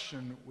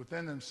questioned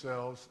within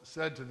themselves,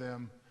 said to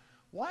them,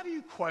 why do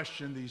you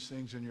question these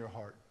things in your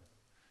heart?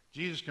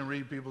 Jesus can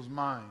read people's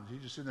minds.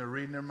 He's just sitting there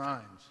reading their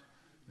minds.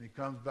 And he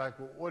comes back,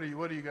 well, what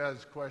are you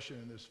guys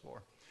questioning this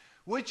for?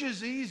 Which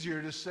is easier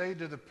to say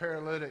to the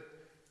paralytic,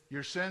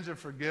 your sins are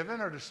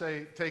forgiven, or to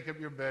say, take up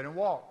your bed and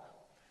walk?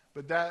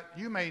 But that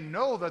you may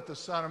know that the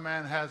Son of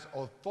Man has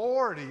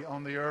authority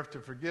on the earth to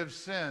forgive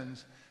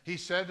sins, he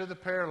said to the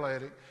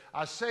paralytic,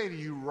 I say to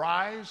you,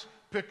 rise,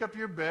 pick up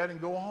your bed,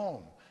 and go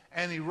home.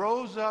 And he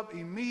rose up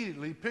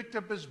immediately, picked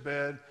up his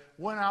bed,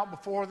 went out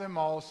before them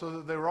all, so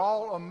that they were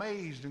all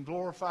amazed and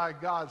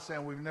glorified God,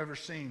 saying, we've never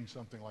seen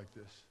something like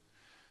this.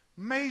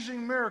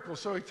 Amazing miracle.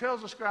 So he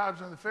tells the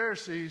scribes and the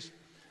Pharisees,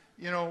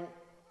 you know,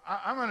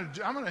 I'm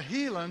going to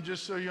heal him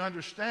just so you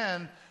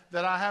understand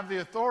that I have the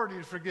authority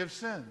to forgive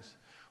sins.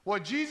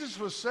 What Jesus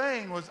was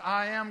saying was,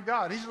 I am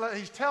God.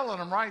 He's telling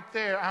them right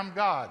there, I'm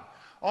God.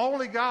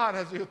 Only God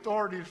has the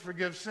authority to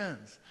forgive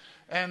sins.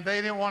 And they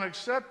didn't want to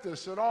accept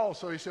this at all.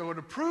 So he said, well,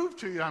 to prove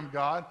to you I'm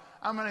God,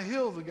 I'm going to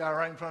heal the guy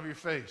right in front of your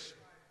face.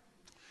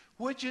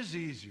 Which is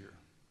easier,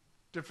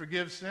 to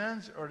forgive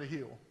sins or to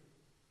heal?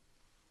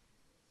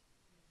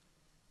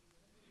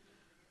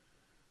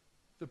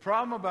 The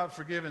problem about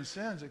forgiving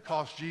sins, it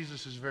cost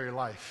Jesus his very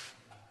life.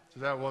 So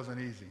that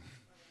wasn't easy.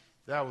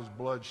 That was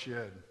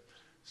bloodshed.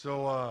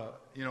 So,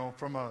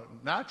 from a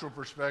natural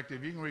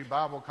perspective, you can read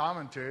Bible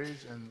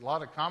commentaries, and a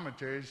lot of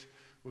commentaries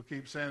will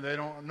keep saying they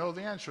don't know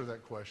the answer to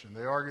that question.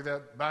 They argue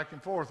that back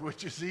and forth,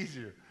 which is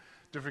easier,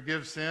 to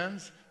forgive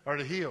sins or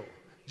to heal.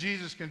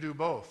 Jesus can do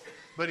both,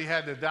 but he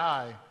had to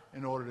die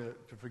in order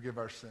to forgive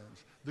our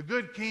sins. The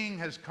good king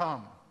has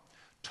come.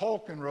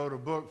 Tolkien wrote a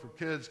book for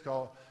kids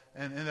called,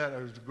 and in that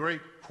there's a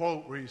great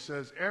quote where he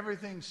says,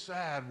 everything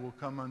sad will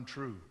come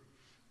untrue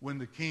when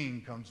the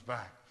king comes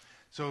back.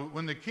 So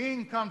when the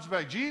king comes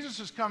back, Jesus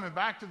is coming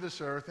back to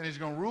this earth, and he's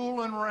going to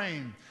rule and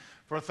reign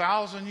for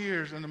 1,000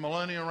 years in the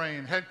millennial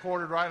reign,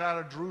 headquartered right out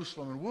of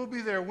Jerusalem. And we'll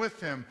be there with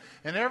him.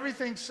 And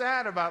everything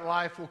sad about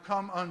life will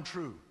come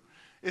untrue.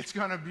 It's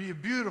going to be a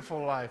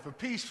beautiful life, a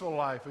peaceful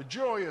life, a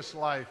joyous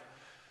life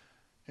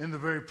in the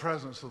very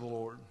presence of the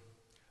Lord.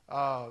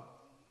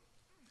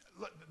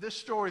 This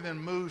story then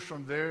moves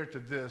from there to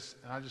this,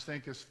 and I just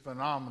think it's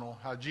phenomenal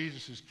how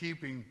Jesus is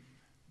keeping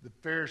the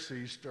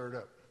Pharisees stirred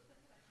up.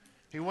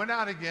 He went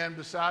out again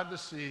beside the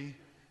sea,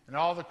 and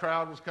all the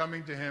crowd was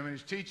coming to him, and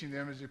he's teaching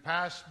them. As he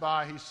passed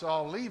by, he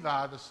saw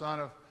Levi, the son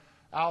of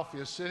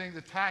Alphaeus, sitting at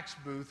the tax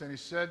booth, and he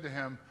said to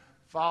him,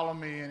 follow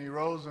me, and he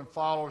rose and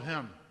followed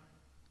him.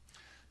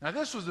 Now,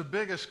 this was the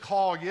biggest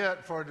call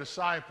yet for a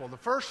disciple. The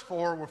first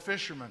 4 were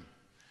fishermen.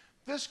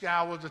 This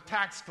guy was a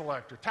tax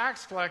collector.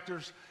 Tax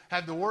collectors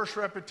had the worst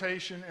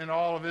reputation in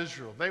all of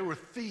Israel. They were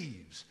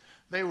thieves.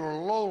 They were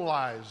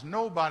lowlives.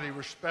 Nobody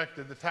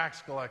respected the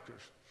tax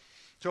collectors.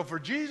 So for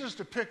Jesus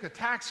to pick a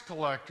tax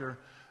collector,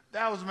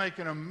 that was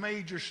making a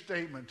major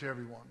statement to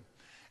everyone.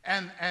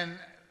 And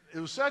it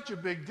was such a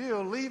big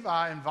deal,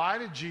 Levi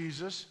invited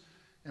Jesus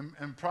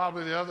and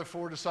probably the other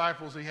 4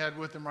 disciples he had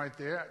with him right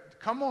there,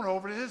 come on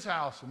over to his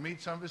house and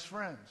meet some of his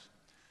friends.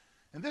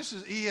 And this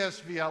is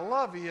ESV. I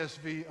love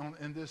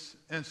ESV in this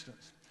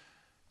instance.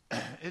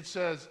 It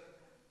says,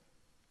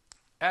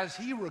 as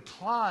he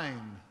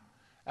reclined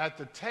at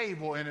the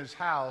table in his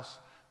house,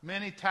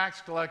 many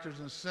tax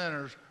collectors and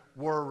sinners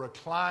were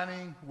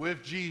reclining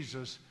with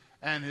Jesus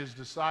and his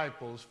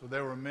disciples, for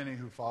there were many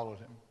who followed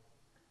him.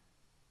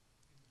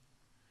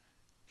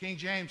 King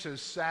James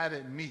says, sat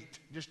at meat.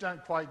 Just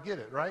doesn't quite get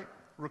it, right?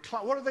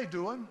 What are they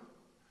doing?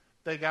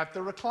 They got the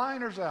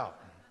recliners out.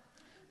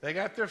 They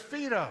got their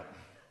feet up.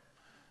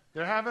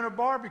 They're having a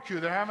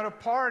barbecue. They're having a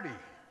party.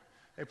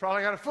 They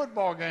probably got a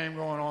football game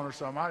going on or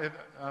something.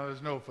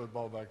 There's no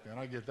football back then.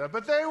 I get that.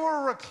 But they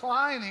were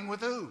reclining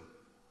with who?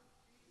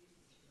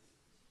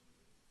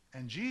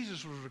 And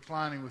Jesus was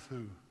reclining with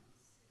who?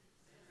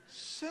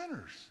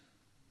 Sinners.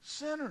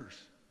 Sinners.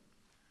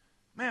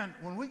 Man,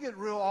 when we get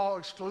real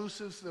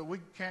all-exclusive so that we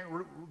can't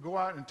go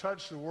out and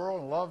touch the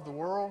world and love the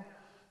world,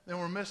 then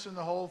we're missing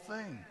the whole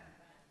thing.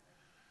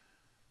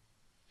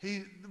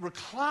 He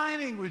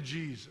reclining with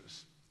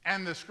Jesus.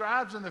 And the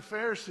scribes and the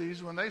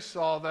Pharisees, when they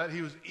saw that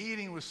he was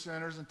eating with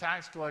sinners and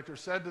tax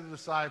collectors, said to the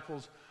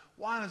disciples,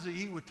 why does he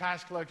eat with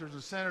tax collectors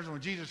and sinners? And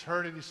when Jesus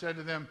heard it, he said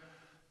to them,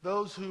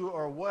 those who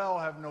are well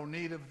have no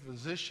need of a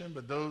physician,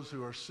 but those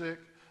who are sick.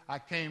 I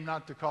came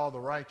not to call the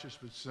righteous,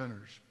 but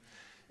sinners.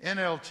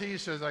 NLT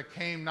says, I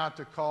came not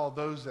to call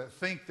those that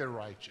think they're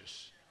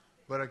righteous,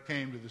 but I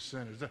came to the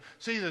sinners.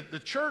 See, the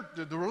church,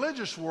 the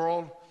religious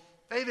world,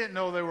 they didn't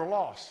know they were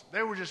lost.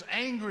 They were just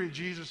angry at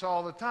Jesus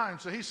all the time.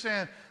 So he's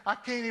saying, I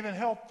can't even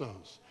help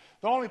those.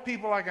 The only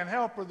people I can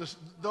help are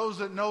those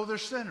that know they're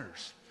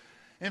sinners.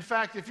 In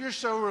fact, if you're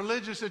so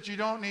religious that you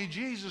don't need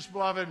Jesus,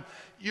 beloved,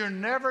 you're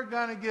never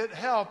going to get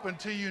help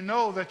until you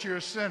know that you're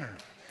a sinner.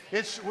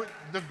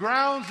 The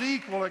ground's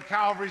equal at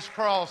Calvary's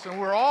cross, and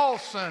we're all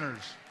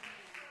sinners.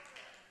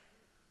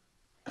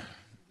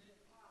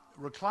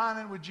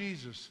 Reclining with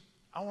Jesus,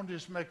 I want to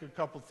just make a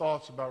couple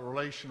thoughts about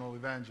relational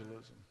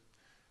evangelism.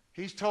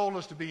 He's told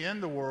us to be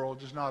in the world,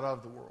 just not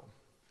of the world.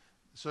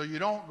 So you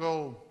don't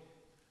go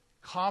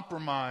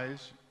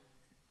compromise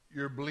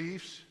your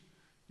beliefs,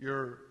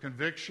 your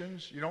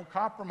convictions. You don't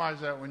compromise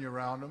that when you're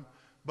around them,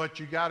 but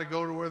you got to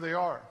go to where they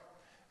are.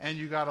 And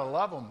you got to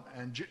love them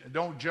and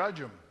don't judge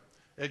them.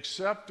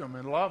 Accept them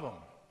and love them.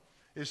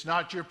 It's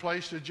not your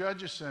place to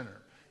judge a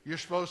sinner. You're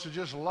supposed to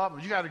just love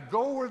them. You got to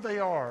go where they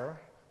are,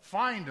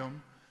 find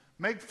them,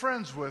 make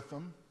friends with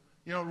them.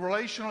 You know,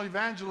 relational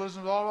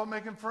evangelism is all about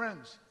making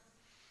friends.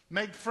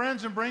 Make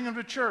friends and bring them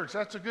to church.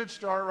 That's a good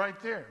start right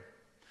there.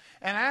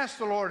 And ask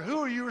the Lord, who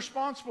are you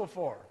responsible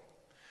for?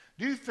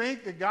 Do you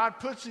think that God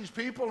puts these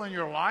people in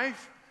your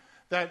life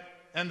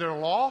and they're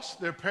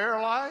lost, they're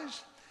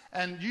paralyzed,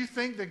 and you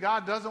think that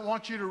God doesn't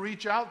want you to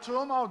reach out to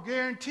them? I'll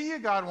guarantee you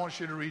God wants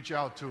you to reach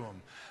out to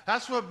them.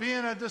 That's what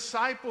being a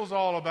disciple is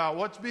all about.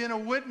 What being a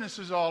witness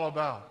is all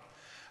about.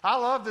 I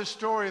love this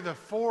story of the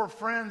 4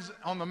 friends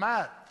on the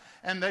mat.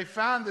 And they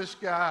found this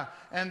guy,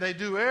 and they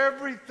do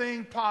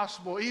everything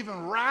possible,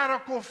 even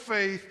radical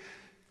faith,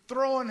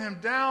 throwing him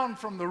down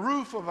from the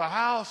roof of a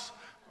house,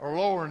 or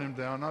lowering him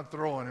down, not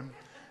throwing him,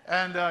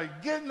 and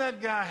getting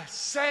that guy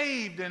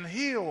saved and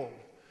healed.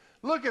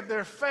 Look at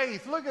their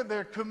faith. Look at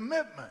their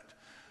commitment.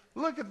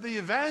 Look at the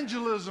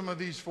evangelism of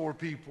these 4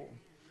 people.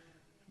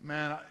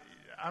 Man,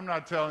 I'm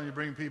not telling you to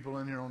bring people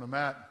in here on the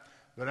mat,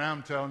 but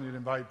I'm telling you to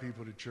invite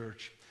people to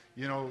church.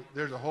 You know,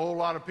 there's a whole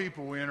lot of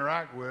people we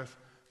interact with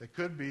that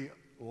could be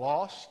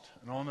lost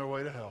and on their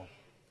way to hell.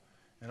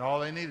 And all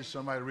they need is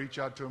somebody to reach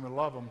out to them and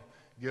love them,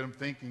 get them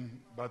thinking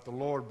about the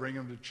Lord, bring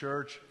them to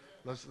church.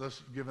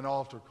 Let's give an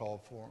altar call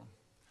for them.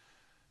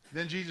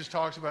 Then Jesus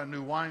talks about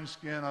new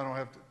wineskin. I don't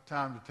have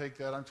time to take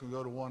that. I'm just going to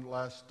go to one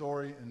last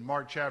story. In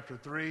Mark chapter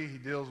 3, he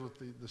deals with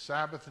the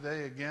Sabbath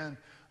day. Again,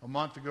 a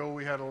month ago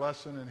we had a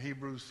lesson in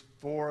Hebrews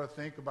 4, I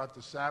think, about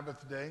the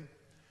Sabbath day.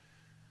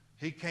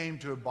 He came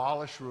to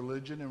abolish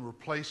religion and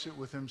replace it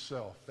with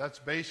himself. That's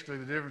basically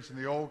the difference in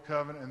the old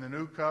covenant and the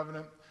new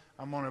covenant.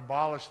 I'm going to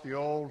abolish the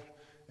old,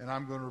 and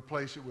I'm going to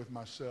replace it with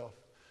myself.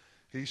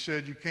 He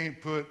said you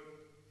can't put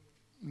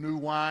new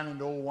wine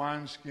into old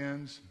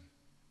wineskins.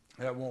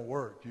 That won't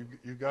work.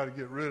 You got to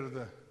get rid of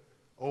the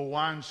old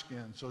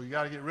wineskin. So you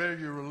got to get rid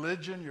of your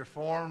religion, your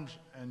forms,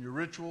 and your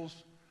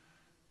rituals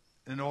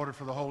in order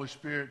for the Holy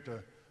Spirit to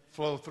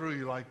flow through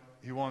you like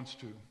he wants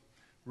to.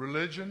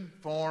 Religion,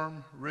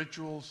 form,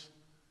 rituals.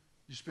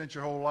 You spent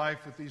your whole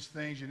life with these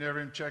things. You never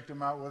even checked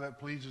them out whether that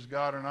pleases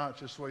God or not. It's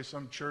just the way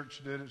some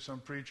church did it,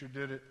 some preacher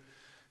did it.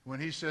 When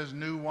he says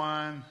new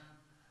wine,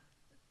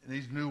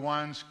 these new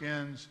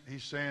wineskins,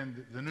 he's saying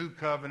that the new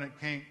covenant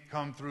can't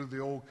come through the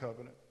old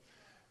covenant.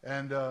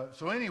 And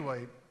so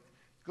anyway,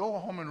 go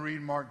home and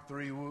read Mark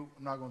 3. I'm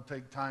not going to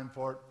take time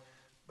for it.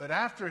 But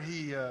after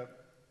he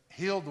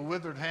healed the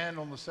withered hand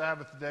on the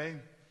Sabbath day,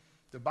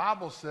 the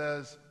Bible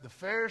says the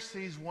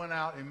Pharisees went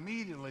out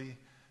immediately,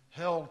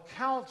 held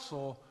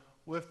counsel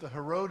with the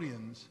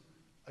Herodians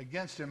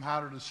against him, how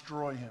to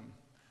destroy him.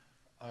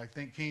 I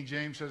think King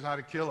James says how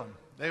to kill him.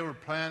 They were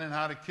planning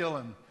how to kill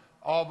him,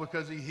 all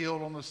because he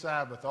healed on the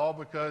Sabbath, all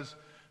because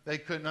they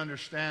couldn't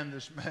understand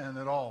this man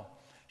at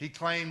all. He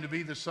claimed to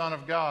be the Son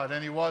of God,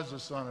 and he was the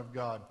Son of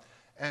God.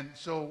 And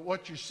so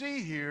what you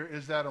see here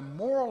is that a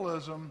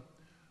moralism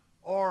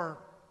or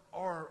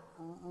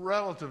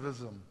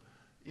relativism,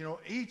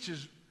 each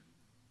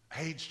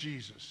hates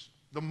Jesus.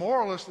 The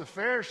moralists, the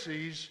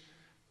Pharisees,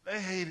 they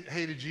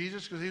hated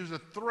Jesus because he was a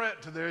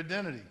threat to their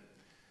identity.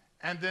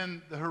 And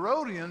then the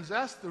Herodians,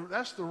 that's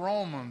the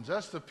Romans.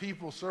 That's the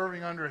people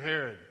serving under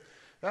Herod.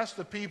 That's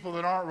the people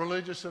that aren't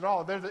religious at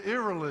all. They're the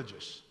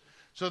irreligious.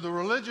 So the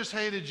religious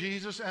hated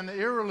Jesus and the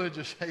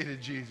irreligious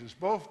hated Jesus.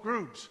 Both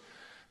groups,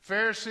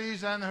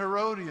 Pharisees and the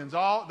Herodians,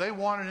 they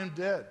wanted him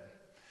dead.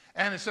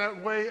 And it's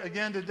that way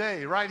again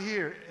today, right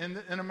here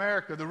in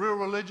America. The real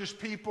religious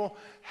people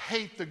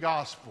hate the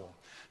gospel.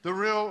 The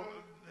real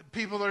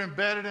people that are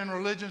embedded in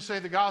religion say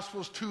the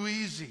gospel is too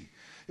easy.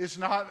 It's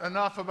not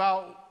enough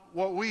about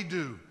what we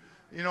do.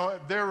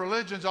 Their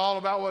religion's all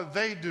about what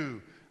they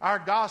do. Our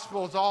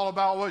gospel is all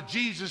about what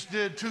Jesus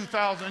did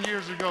 2,000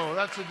 years ago.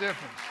 That's the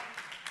difference.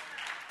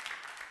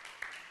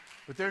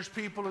 But there's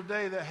people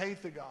today that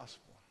hate the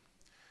gospel.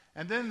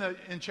 And then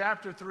in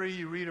chapter 3,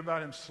 you read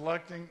about him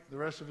selecting the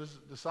rest of his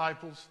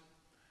disciples.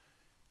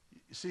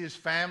 You see, his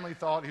family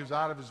thought he was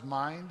out of his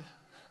mind.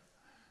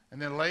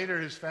 And then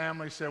later his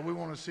family said, we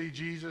want to see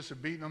Jesus. They're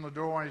beating on the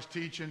door while he's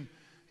teaching.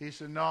 He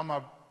said,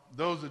 no,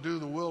 those that do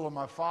the will of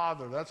my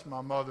Father, that's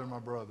my mother and my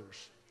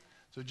brothers.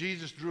 So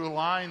Jesus drew a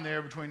line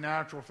there between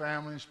natural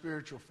family and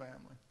spiritual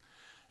family.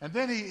 And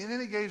then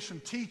he gave some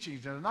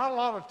teachings. There's not a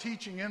lot of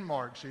teaching in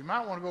Mark, so you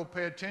might want to go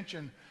pay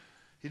attention.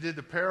 He did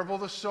the parable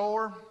of the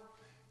sower.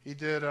 He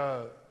did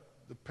the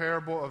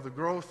parable of the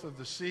growth of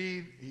the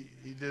seed.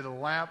 He did a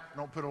lamp.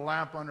 Don't put a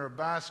lamp under a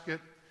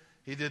basket.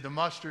 He did the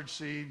mustard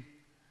seed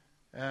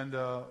and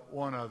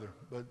one other.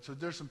 So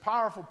there's some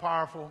powerful,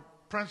 powerful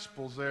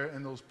principles there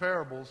in those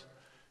parables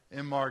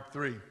in Mark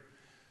 3.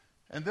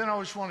 And then I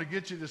just want to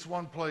get you this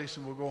one place,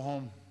 and we'll go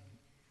home.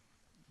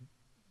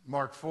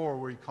 Mark 4,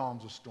 where he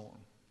calms a storm.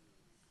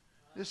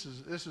 This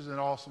is an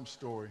awesome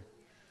story.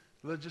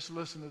 Just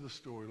listen to the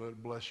story. Let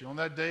it bless you. On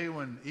that day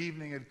when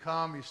evening had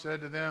come, he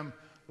said to them,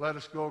 let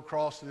us go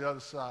across to the other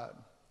side.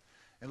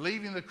 And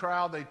leaving the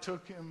crowd, they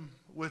took him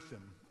with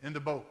them in the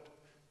boat,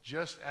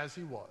 just as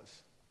he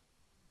was.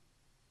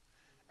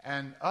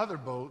 And other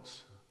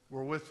boats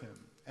were with him.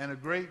 And a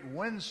great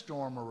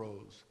windstorm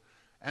arose,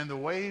 and the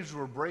waves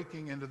were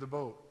breaking into the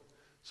boat,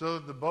 so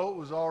that the boat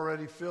was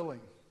already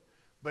filling.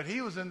 But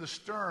he was in the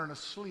stern,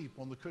 asleep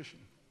on the cushion.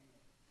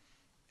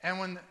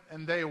 And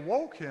they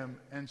awoke him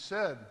and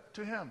said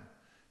to him,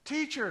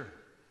 Teacher,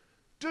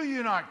 do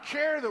you not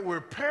care that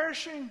we're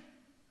perishing?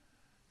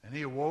 And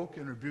he awoke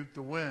and rebuked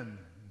the wind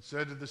and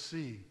said to the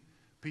sea,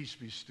 Peace,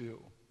 be still.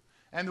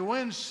 And the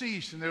wind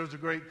ceased, and there was a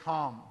great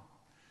calm.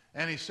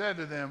 And he said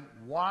to them,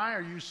 Why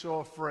are you so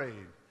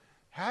afraid?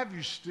 Have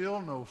you still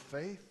no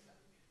faith?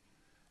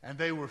 And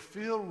they were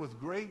filled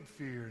with great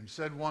fear and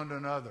said one to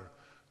another,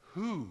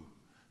 Who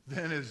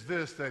then is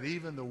this that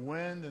even the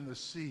wind and the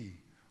sea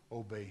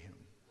obey him?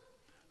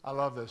 I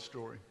love that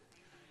story.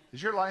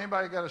 Is your life,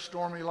 anybody got a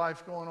stormy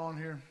life going on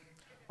here?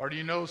 Or do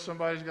you know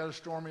somebody's got a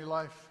stormy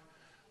life?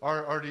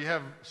 Or do you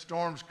have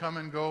storms come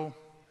and go?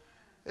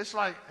 It's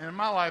like, in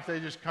my life, they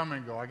just come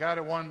and go. I got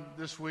it one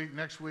this week,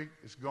 next week,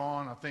 it's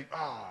gone. I think,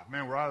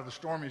 man, we're out of the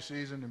stormy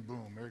season, and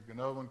boom,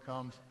 another one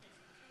comes.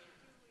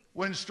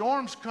 When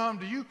storms come,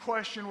 do you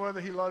question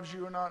whether he loves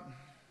you or not?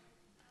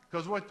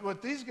 Because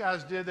what these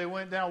guys did, they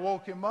went down,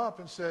 woke him up,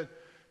 and said,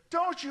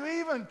 Don't you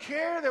even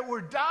care that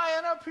we're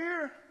dying up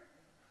here?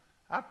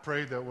 I've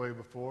prayed that way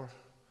before.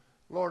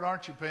 Lord,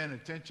 aren't you paying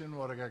attention to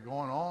what I got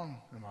going on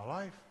in my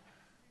life?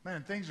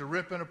 Man, things are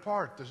ripping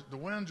apart. The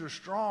winds are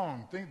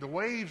strong. The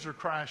waves are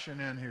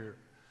crashing in here.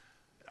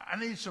 I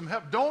need some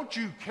help. Don't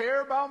you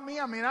care about me?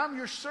 I mean, I'm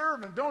your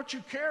servant. Don't you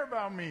care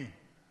about me?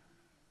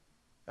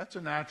 That's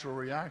a natural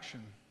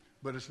reaction,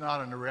 but it's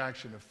not a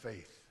reaction of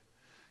faith.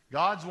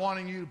 God's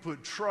wanting you to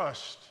put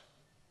trust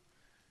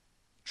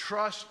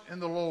in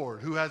the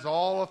Lord, who has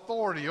all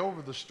authority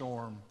over the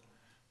storm,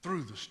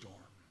 through the storm.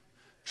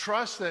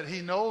 Trust that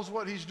he knows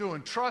what he's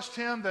doing. Trust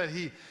him that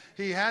he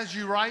has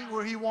you right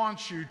where he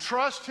wants you.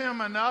 Trust him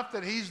enough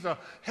that he's the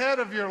head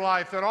of your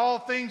life, that all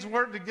things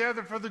work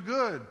together for the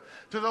good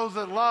to those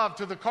that love,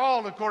 to the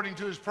called according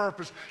to his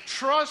purpose.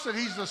 Trust that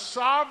he's the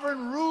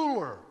sovereign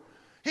ruler.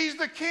 He's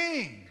the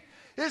king.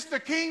 It's the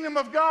kingdom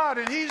of God,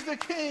 and he's the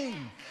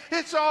king.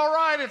 It's all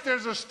right if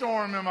there's a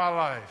storm in my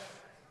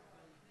life.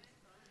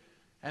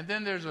 And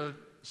then there's a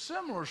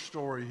similar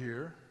story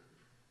here.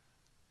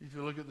 If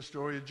you look at the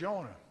story of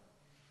Jonah.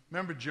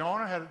 Remember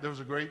Jonah? There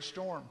was a great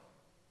storm.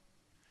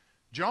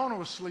 Jonah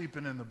was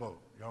sleeping in the boat.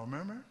 Y'all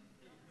remember?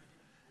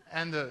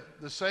 And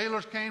the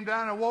sailors came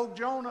down and woke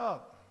Jonah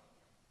up.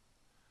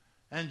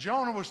 And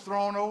Jonah was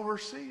thrown over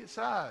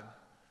side.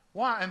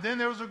 Why? And then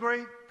there was a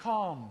great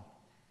calm.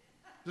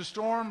 The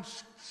storm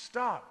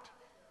stopped.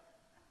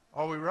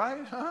 Are we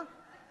right, huh?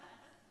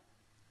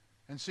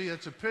 And see,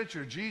 it's a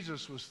picture.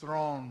 Jesus was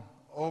thrown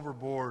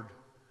overboard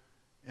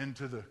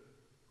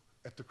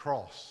at the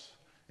cross,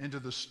 into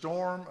the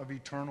storm of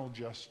eternal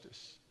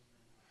justice.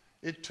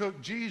 It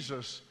took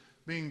Jesus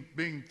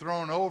being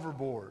thrown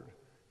overboard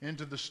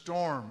into the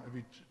storm of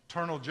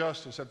eternal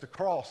justice at the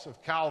cross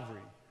of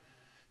Calvary.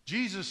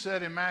 Jesus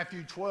said in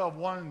Matthew 12,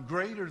 one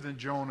greater than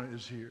Jonah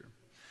is here.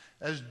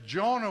 As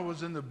Jonah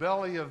was in the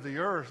belly of the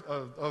earth,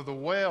 of the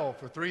whale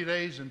for 3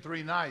 days and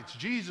 3 nights,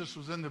 Jesus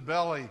was in the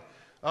belly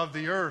of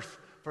the earth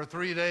for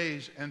 3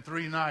 days and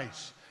 3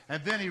 nights.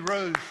 And then he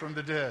rose from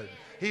the dead.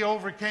 He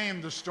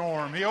overcame the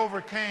storm. He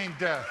overcame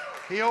death.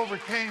 He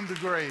overcame the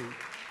grave.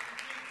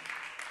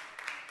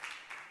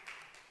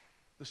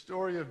 The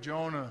story of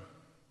Jonah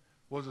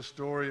was a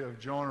story of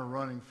Jonah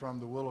running from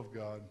the will of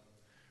God,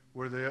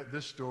 where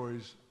this story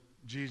is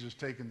Jesus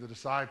taking the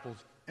disciples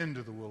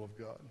into the will of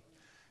God.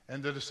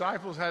 And the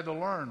disciples had to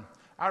learn.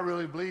 I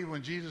really believe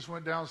when Jesus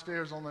went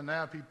downstairs on the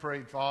nap, he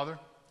prayed, Father,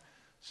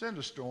 send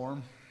a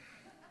storm.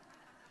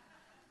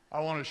 I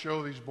want to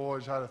show these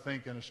boys how to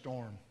think in a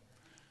storm.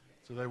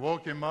 So they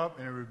woke him up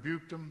and he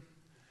rebuked them.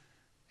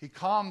 He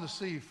calmed the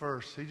sea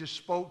first. He just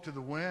spoke to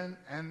the wind,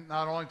 and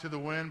not only to the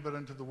wind, but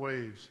unto the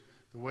waves.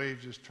 The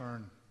waves just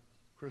turned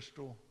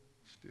crystal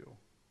still.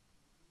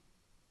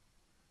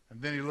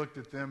 And then he looked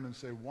at them and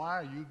said, why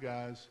are you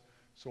guys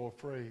so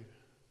afraid?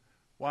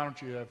 Why don't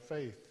you have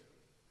faith?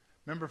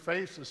 Remember,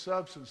 faith's the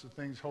substance of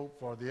things hoped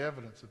for, the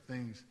evidence of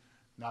things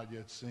not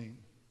yet seen.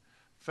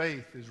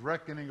 Faith is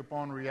reckoning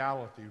upon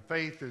reality.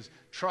 Faith is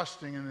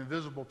trusting in the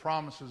invisible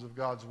promises of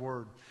God's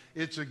Word.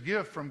 It's a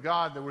gift from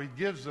God that He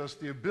gives us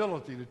the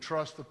ability to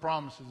trust the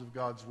promises of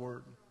God's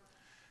Word.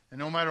 And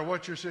no matter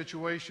what your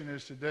situation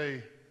is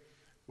today,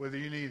 whether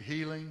you need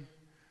healing,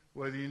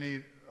 whether you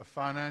need a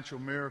financial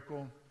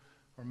miracle,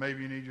 or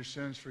maybe you need your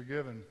sins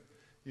forgiven,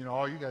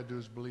 all you got to do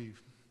is believe.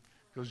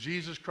 Because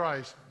Jesus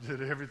Christ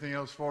did everything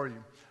else for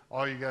you.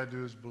 All you got to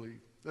do is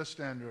believe. Let's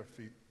stand to our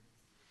feet.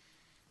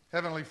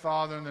 Heavenly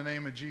Father, in the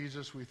name of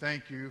Jesus, we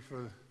thank you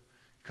for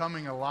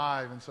coming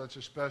alive in such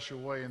a special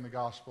way in the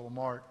Gospel of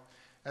Mark.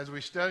 As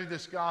we study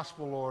this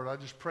Gospel, Lord, I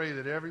just pray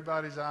that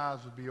everybody's eyes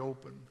would be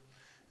open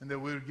and that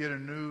we would get a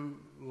new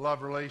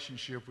love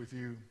relationship with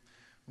you.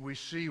 When we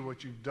see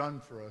what you've done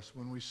for us,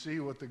 when we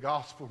see what the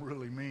Gospel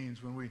really means,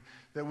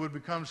 that we'd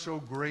become so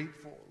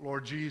grateful,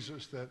 Lord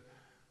Jesus, that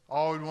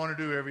all we want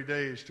to do every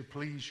day is to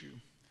please you.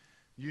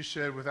 You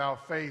said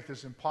without faith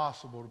it's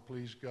impossible to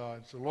please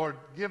God. So, Lord,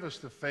 give us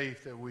the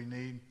faith that we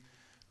need.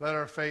 Let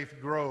our faith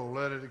grow.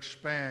 Let it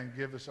expand.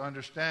 Give us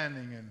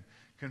understanding and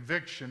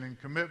conviction and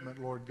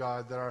commitment, Lord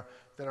God,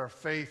 that our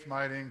faith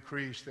might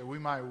increase, that we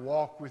might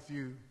walk with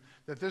you,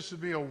 that this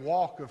would be a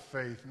walk of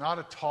faith, not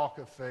a talk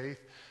of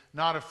faith,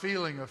 not a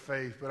feeling of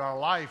faith, but our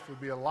life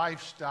would be a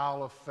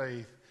lifestyle of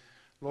faith.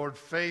 Lord,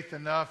 faith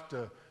enough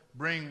to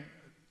bring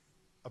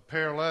a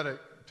paralytic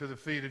to the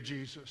feet of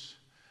Jesus.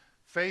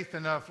 Faith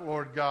enough,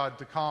 Lord God,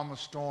 to calm a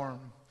storm.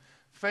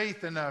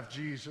 Faith enough,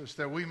 Jesus,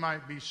 that we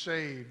might be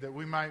saved, that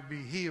we might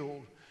be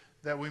healed,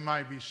 that we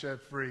might be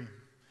set free.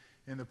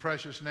 In the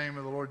precious name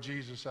of the Lord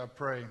Jesus, I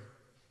pray.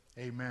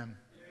 Amen.